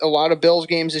watched a lot of Bills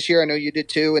games this year. I know you did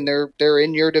too, and they're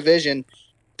in your division.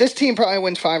 This team probably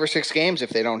wins 5 or 6 games if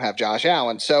they don't have Josh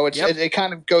Allen. So it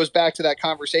kind of goes back to that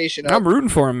conversation. I'm rooting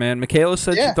for him, man. Michaela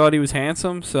said she thought he was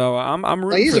handsome, so I'm rooting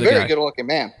for him. He's a very good-looking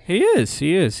man. He is.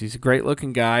 He's a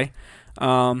great-looking guy.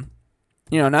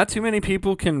 Not too many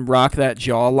people can rock that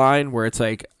jawline where it's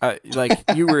like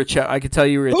you were I could tell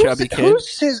you were a chubby kid.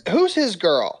 Who's his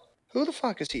girl? Who the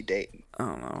fuck is he dating? I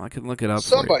don't know. I can look it up.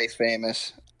 Somebody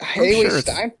famous.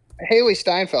 Haley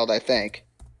Steinfeld, I think.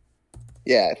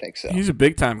 Yeah, I think so. He's a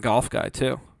big-time golf guy,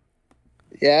 too.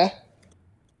 Yeah?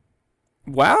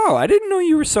 Wow, I didn't know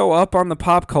you were so up on the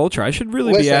pop culture. I should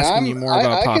really be asking you more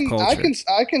about pop culture.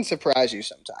 I can surprise you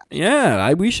sometimes.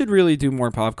 Yeah, we should really do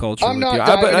more pop culture I'm not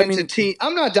diving into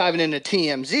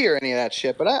TMZ or any of that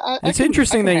shit, but it's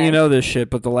interesting that you know this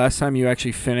shit, but the last time you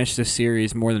actually finished a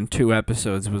series more than 2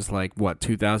 episodes was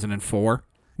 2004?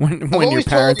 When your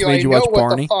parents made you watch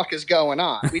Barney? What the fuck is going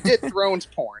on? We did Thrones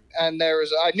porn, and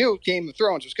I knew Game of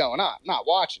Thrones was going on. I'm not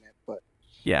watching it, but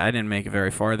yeah, I didn't make it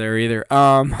very far there either.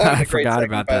 I forgot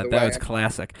about that. That was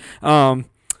classic.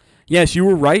 Yes, you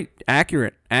were right.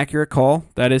 Accurate call.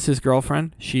 That is his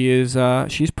girlfriend. She is.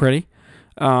 She's pretty.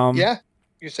 Yeah,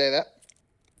 you say that.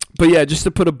 But yeah, just to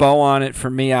put a bow on it,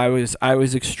 for me, I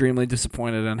was extremely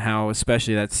disappointed on how,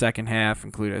 especially that second half,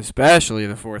 especially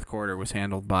the fourth quarter, was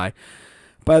handled by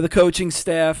the coaching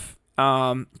staff.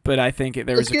 But I think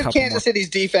there was a couple more. Let's give Kansas City's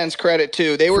defense credit,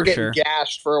 too. They were getting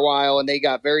gashed for a while, and they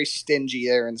got very stingy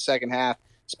there in the second half.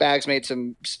 Spags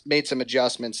made some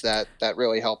adjustments that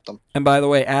really helped them. And by the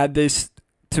way, add this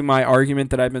to my argument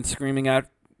that I've been screaming at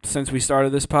since we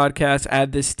started this podcast.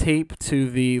 Add this tape to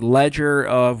the ledger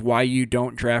of why you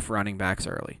don't draft running backs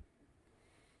early.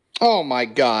 Oh, my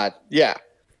God. Yeah.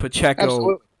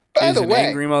 Pacheco is an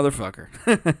angry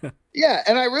motherfucker. Yeah,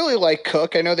 and I really like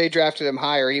Cook. I know they drafted him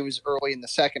higher. He was early in the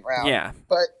second round. Yeah.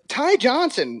 But Ty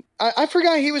Johnson, I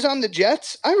forgot he was on the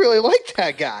Jets. I really liked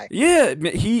that guy. Yeah,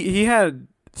 he had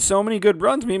so many good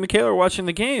runs. Me and Michaela were watching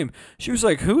the game. She was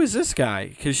like, who is this guy?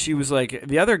 Because she was like,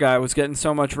 the other guy was getting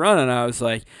so much run, and I was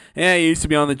like, yeah, he used to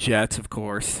be on the Jets, of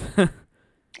course.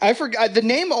 I forgot. The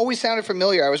name always sounded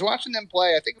familiar. I was watching them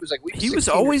play. I think it was like week 16 He was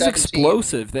always or 17.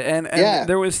 explosive. And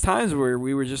there was times where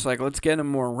we were just like, let's get him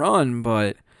more run,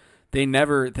 but they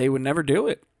would never do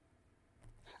it.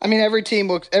 I mean, every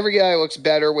guy looks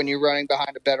better when you're running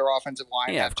behind a better offensive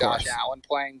line. Yeah, have Josh Allen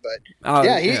playing, but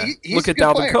he's look a at good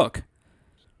Dalvin player. Cook.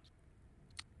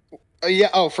 Yeah.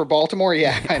 Oh, for Baltimore,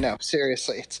 yeah, I know.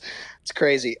 Seriously, it's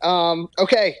crazy.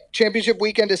 Okay, championship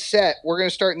weekend is set. We're gonna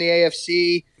start in the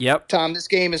AFC. Yep. Tom, this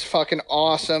game is fucking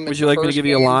awesome. Would you like me to give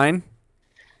you a line?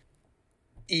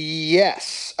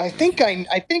 Yes, I think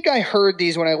I heard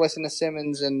these when I listened to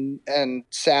Simmons and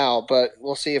Sal, but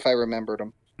we'll see if I remembered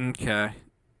them. Okay.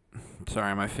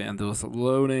 Sorry, my FanDuel's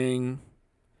loading.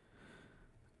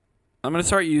 I'm going to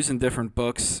start using different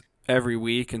books every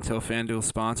week until FanDuel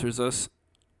sponsors us.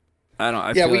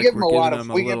 I feel like give them we're a lot giving of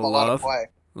them we give them a lot of play.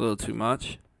 A little too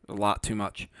much. A lot too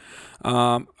much.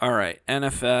 All right,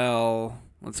 NFL.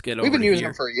 Let's get over. We've been using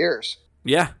them for years.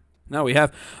 Yeah. No, we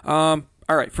have.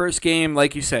 All right, first game,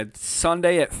 like you said,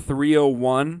 Sunday at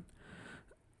 3:01.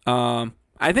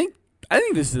 I think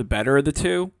this is the better of the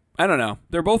two. I don't know.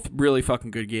 They're both really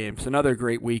fucking good games. Another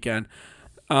great weekend.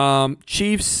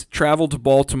 Chiefs travel to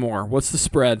Baltimore. What's the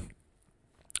spread?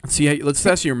 Let's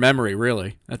test your memory,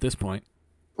 really, at this point.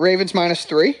 Ravens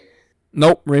 -3?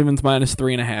 Nope, Ravens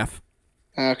 -3.5.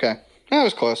 Okay. That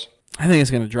was close. I think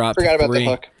it's going to drop to 3. Forgot about the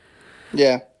hook.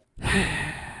 Yeah.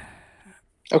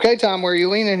 Okay, Tom, where are you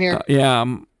leaning here?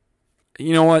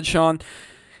 You know what, Sean?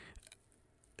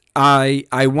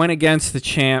 I went against the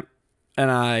champ, and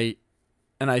I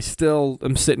still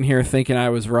am sitting here thinking I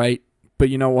was right. But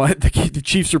you know what? The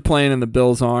Chiefs are playing and the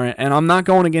Bills aren't, and I'm not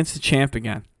going against the champ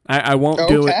again. I won't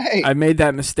do it. I made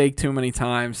that mistake too many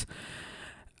times.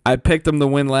 I picked them to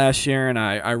win last year, and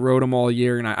I rode them all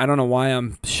year, and I don't know why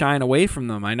I'm shying away from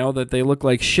them. I know that they look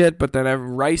like shit, but then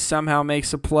Rice somehow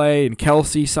makes a play, and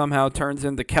Kelsey somehow turns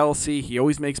into Kelsey. He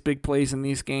always makes big plays in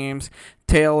these games.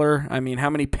 Taylor. I mean, how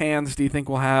many pans do you think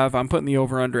we'll have? I'm putting the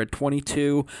over-under at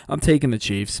 22. I'm taking the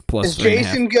Chiefs plus Is 3.5.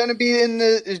 Jason going to be in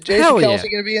the? Is Jason Hell Kelsey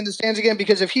yeah. going to be in the stands again?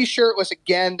 Because if he's shirtless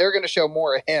again, they're going to show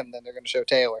more of him than they're going to show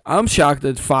Taylor. I'm shocked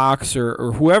that Fox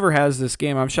or whoever has this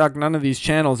game, I'm shocked none of these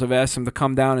channels have asked him to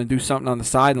come down and do something on the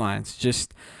sidelines.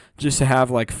 Just to have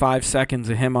like 5 seconds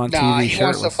of him on TV He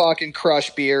shirtless. wants to fucking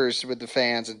crush beers with the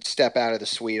fans and step out of the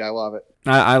suite. I love it.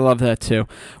 I love that too.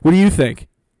 What do you think?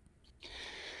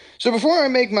 So before I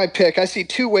make my pick, I see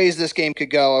two ways this game could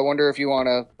go. I wonder if you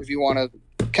want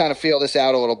to kind of feel this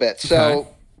out a little bit. So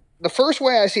the first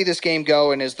way I see this game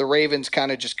going is the Ravens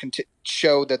kind of just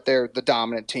show that they're the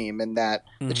dominant team and that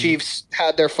the Chiefs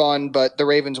had their fun, but the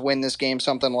Ravens win this game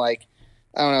something like,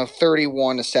 I don't know,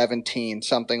 31-17,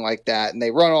 something like that. And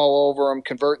they run all over them,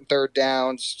 convert in third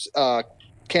downs.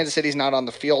 Kansas City's not on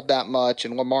the field that much,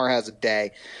 and Lamar has a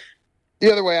day.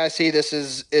 The other way I see this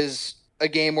is a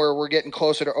game where we're getting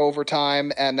closer to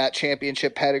overtime, and that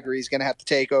championship pedigree is going to have to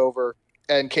take over,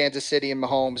 and Kansas City and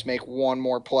Mahomes make one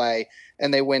more play,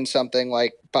 and they win something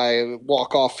like by a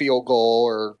walk-off field goal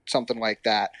or something like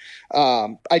that.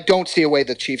 I don't see a way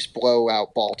the Chiefs blow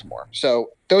out Baltimore. So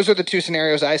those are the two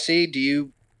scenarios I see. Do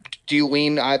you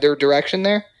lean either direction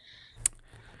there?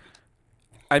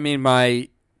 I mean, my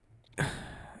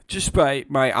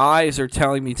eyes are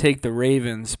telling me take the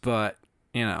Ravens, but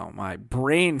my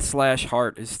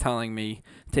brain/heart is telling me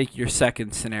take your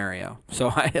second scenario.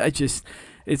 So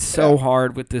it's so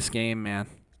hard with this game, man.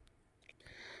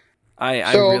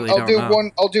 I really don't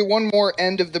know. I'll do one more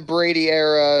end of the Brady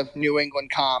era New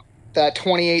England comp. That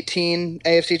 2018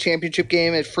 AFC Championship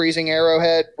game at freezing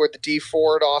Arrowhead where the D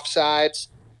Ford offsides.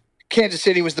 Kansas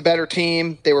City was the better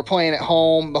team. They were playing at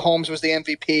home. Mahomes was the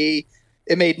MVP.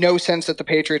 It made no sense that the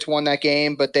Patriots won that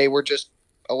game, but they were just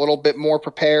a little bit more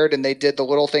prepared and they did the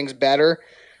little things better.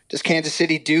 Does Kansas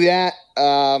City do that?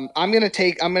 I'm gonna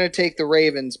take the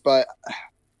Ravens, but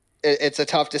it's a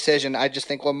tough decision. I just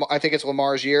think it's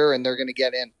Lamar's year and they're gonna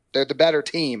get in. They're the better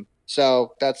team,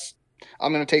 so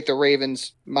I'm gonna take the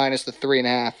Ravens minus the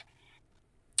 3.5.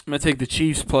 I'm gonna take the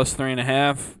Chiefs plus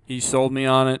 3.5. You sold me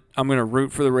on it. I'm gonna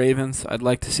root for the Ravens. I'd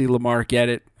like to see Lamar get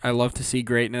it. I love to see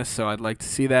greatness, so I'd like to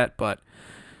see that. But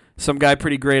some guy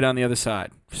pretty great on the other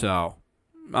side, so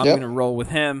I'm going to roll with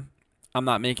him. I'm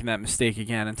not making that mistake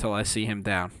again until I see him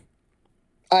down.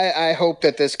 I hope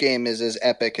that this game is as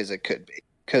epic as it could be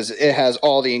because it has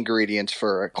all the ingredients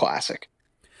for a classic.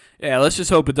 Yeah, let's just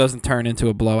hope it doesn't turn into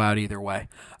a blowout either way.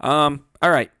 All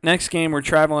right, next game, we're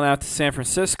traveling out to San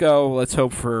Francisco. Let's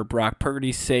hope for Brock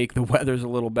Purdy's sake the weather's a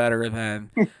little better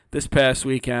than this past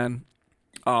weekend.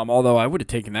 Although I would have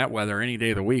taken that weather any day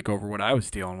of the week over what I was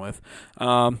dealing with.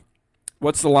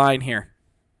 What's the line here?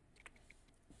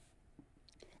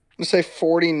 I'm going to say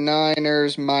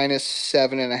 49ers minus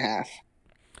 7.5.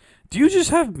 Do you just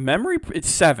have memory? It's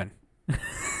 7.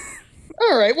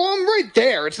 All right. Well, I'm right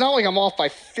there. It's not like I'm off by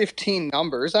 15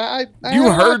 numbers.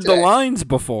 You heard the lines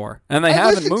before, and they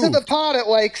haven't moved. I listened to the pod at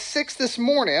like 6 this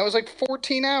morning. That was like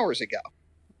 14 hours ago.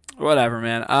 Whatever,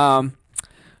 man. I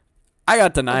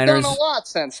got the Niners. I've done a lot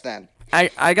since then.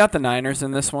 I got the Niners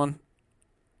in this one.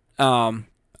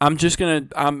 I'm just gonna.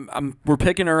 We're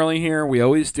picking early here. We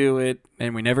always do it,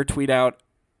 and we never tweet out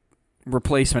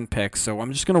replacement picks. So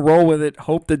I'm just gonna roll with it.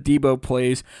 Hope that Debo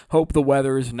plays. Hope the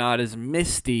weather is not as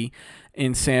misty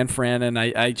in San Fran. And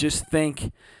I just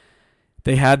think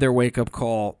they had their wake up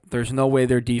call. There's no way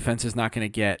their defense is not gonna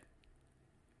get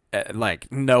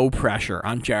no pressure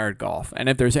on Jared Goff. And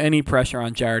if there's any pressure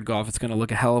on Jared Goff, it's gonna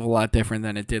look a hell of a lot different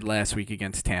than it did last week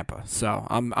against Tampa. So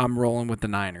I'm rolling with the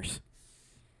Niners.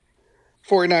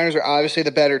 49ers are obviously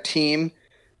the better team.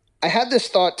 I had this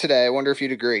thought today. I wonder if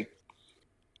you'd agree.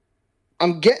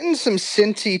 I'm getting some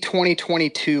Cincy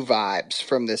 2022 vibes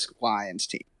from this Lions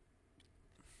team.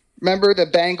 Remember the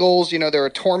Bengals, they're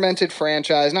a tormented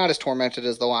franchise, not as tormented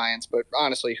as the Lions, but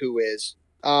honestly, who is?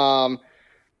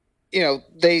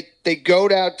 They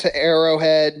go'd out to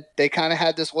Arrowhead. They kind of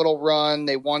had this little run.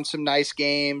 They won some nice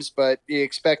games, but you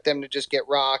expect them to just get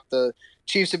rocked. The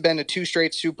Chiefs have been to 2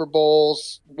 straight Super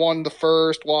Bowls, won the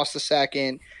first, lost the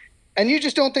second. And you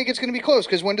just don't think it's going to be close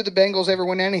because when did the Bengals ever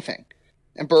win anything?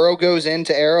 And Burrow goes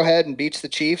into Arrowhead and beats the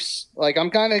Chiefs.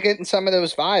 I'm kind of getting some of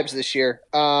those vibes this year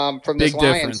from this Lions team. Big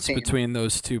difference between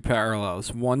those two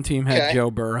parallels. One team had Joe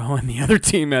Burrow and the other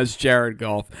team has Jared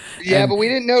Goff. Yeah, but we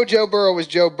didn't know Joe Burrow was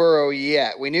Joe Burrow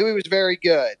yet. We knew he was very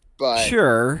good. But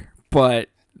sure, but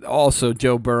also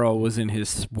Joe Burrow was in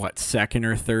his, second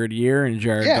or third year, and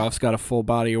Jared Goff's got a full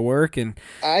body of work. And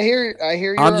I hear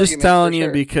your I'm just telling you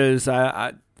sure. because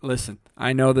I listen,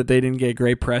 I know that they didn't get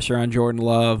great pressure on Jordan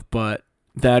Love, but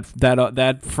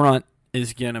that front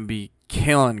is going to be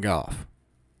killing Goff.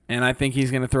 And I think he's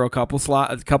going to throw a couple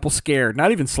scared,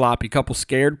 not even sloppy, couple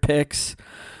scared picks.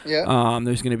 Yeah.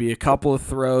 There's going to be a couple of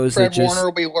throws. Fred Warner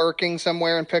will be lurking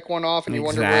somewhere and pick one off, and you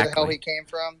wonder where the hell he came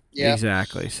from. Yeah.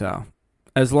 Exactly. So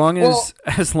as long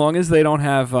as they don't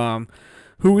have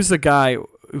who was the guy?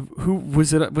 Who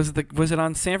was it? Was it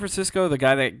on San Francisco? The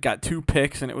guy that got 2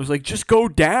 picks, and it was like, just go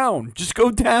down,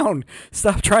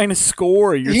 stop trying to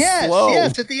score. You're slow.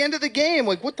 Yes, at the end of the game,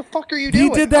 like, what the fuck are you doing?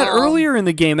 He did that earlier in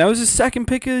the game. That was his second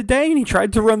pick of the day, and he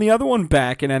tried to run the other one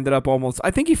back and ended up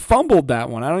I think he fumbled that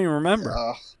one. I don't even remember.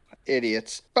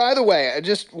 Idiots. By the way,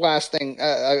 just last thing,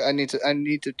 I need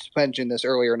to mention this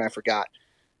earlier, and I forgot.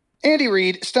 Andy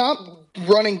Reid, stop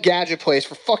running gadget plays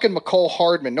for fucking McCole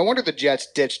Hardman. No wonder the Jets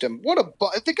ditched him.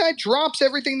 The guy drops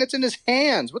everything that's in his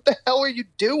hands. What the hell are you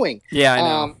doing? Yeah, I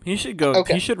know. He should go.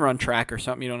 Okay. He should run track or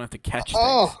something. You don't have to catch things.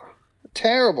 Oh,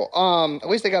 terrible. At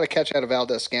least they got a catch out of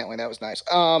Valdez-Scantling. That was nice.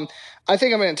 I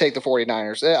think I'm going to take the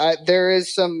 49ers. There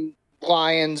is some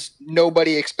Lions.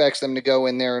 Nobody expects them to go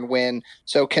in there and win.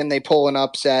 So can they pull an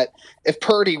upset? If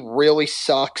Purdy really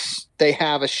sucks, they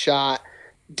have a shot.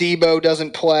 Debo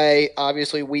doesn't play,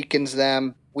 obviously weakens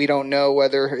them. We don't know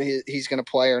whether he's going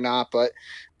to play or not, but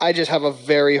I just have a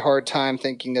very hard time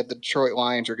thinking that the Detroit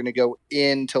Lions are going to go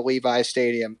into Levi's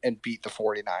Stadium and beat the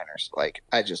 49ers. Like,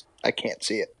 I can't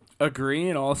see it. Agree,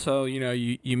 and also,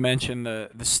 you mentioned the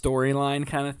storyline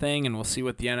kind of thing, and we'll see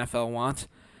what the NFL wants.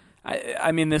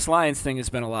 I mean, this Lions thing has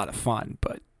been a lot of fun,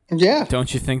 but yeah,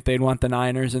 don't you think they'd want the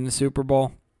Niners in the Super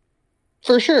Bowl?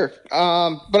 For sure.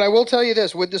 But I will tell you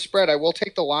this, with the spread, I will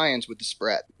take the Lions with the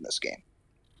spread in this game.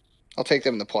 I'll take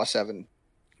them in the +7.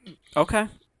 Okay.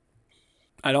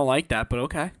 I don't like that, but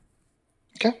okay.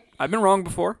 Okay. I've been wrong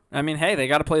before. I mean, hey, they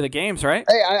got to play the games, right?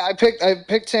 Hey, I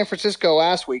picked San Francisco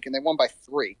last week, and they won by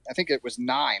 3. I think it was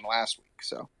 9 last week.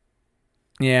 So.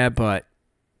 Yeah, but,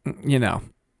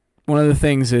 one of the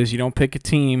things is you don't pick a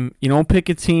team in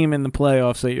the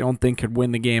playoffs that you don't think could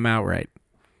win the game outright.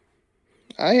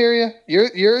 I hear you.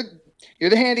 You're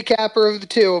the handicapper of the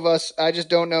two of us. I just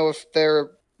don't know if they're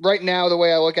right now. The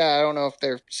way I look at it, I don't know if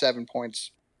they're 7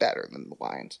 points better than the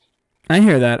Lions. I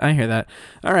hear that.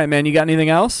 All right, man. You got anything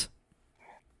else?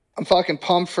 I'm fucking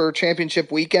pumped for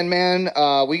championship weekend, man.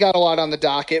 We got a lot on the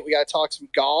docket. We got to talk some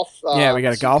golf. Yeah, we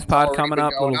got a golf pod coming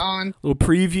up. Little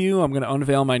preview. I'm going to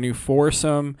unveil my new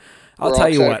foursome. I'll tell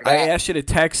you what. I asked you to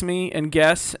text me and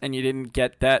guess, and you didn't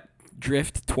get that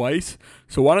drift twice.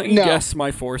 So why don't you guess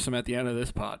my foursome at the end of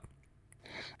this pod?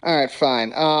 All right, fine.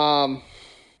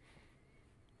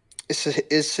 Is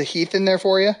Sahith in there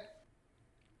for you?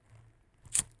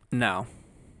 No.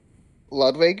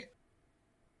 Ludwig?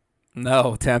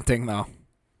 No, tempting though.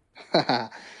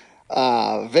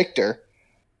 Victor?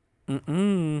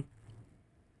 Mm-mm.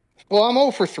 Well, I'm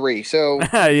 0 for 3, so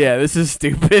yeah, this is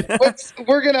stupid.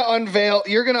 You're gonna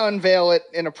unveil it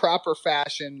in a proper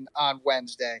fashion on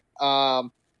Wednesday. We're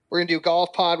gonna do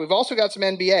golf pod. We've also got some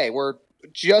NBA. We're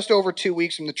just over 2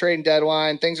 weeks from the trading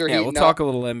deadline. Things are heating up. We'll talk a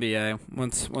little NBA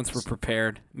once we're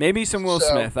prepared. Maybe some Will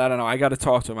Smith. I don't know. I got to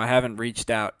talk to him. I haven't reached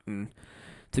out, and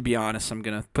to be honest, I'm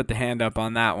gonna put the hand up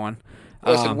on that one.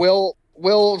 Listen,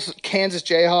 Will's Kansas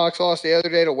Jayhawks lost the other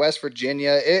day to West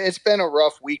Virginia. It's been a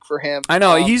rough week for him. I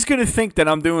know. He's going to think that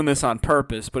I'm doing this on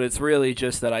purpose, but it's really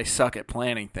just that I suck at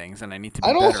planning things, and I need to be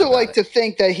better. I'd also like to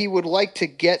think that he would like to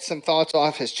get some thoughts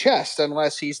off his chest,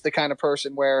 unless he's the kind of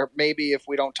person where maybe if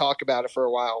we don't talk about it for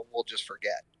a while, we'll just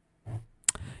forget.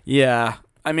 Yeah.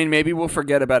 I mean, maybe we'll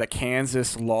forget about a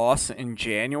Kansas loss in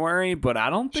January, but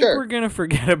I don't think we're going to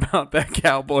forget about that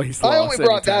Cowboys loss. I only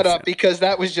brought that up because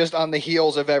that was just on the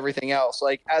heels of everything else.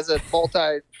 Like, as a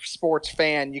multi-sports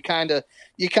fan, you kind of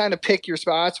pick your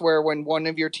spots where when one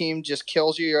of your team just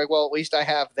kills you, you're like, well, at least I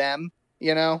have them,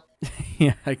 you know?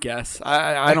 Yeah, I guess.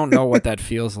 I don't know what that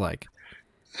feels like.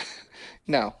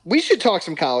 No, we should talk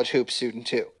some college hoops soon,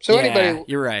 too. So anybody,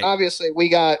 you're right. Obviously, we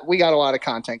got a lot of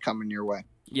content coming your way.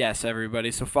 Yes,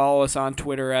 everybody. So follow us on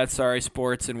Twitter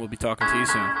 @SorrySports, and we'll be talking to you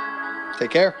soon.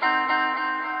 Take care.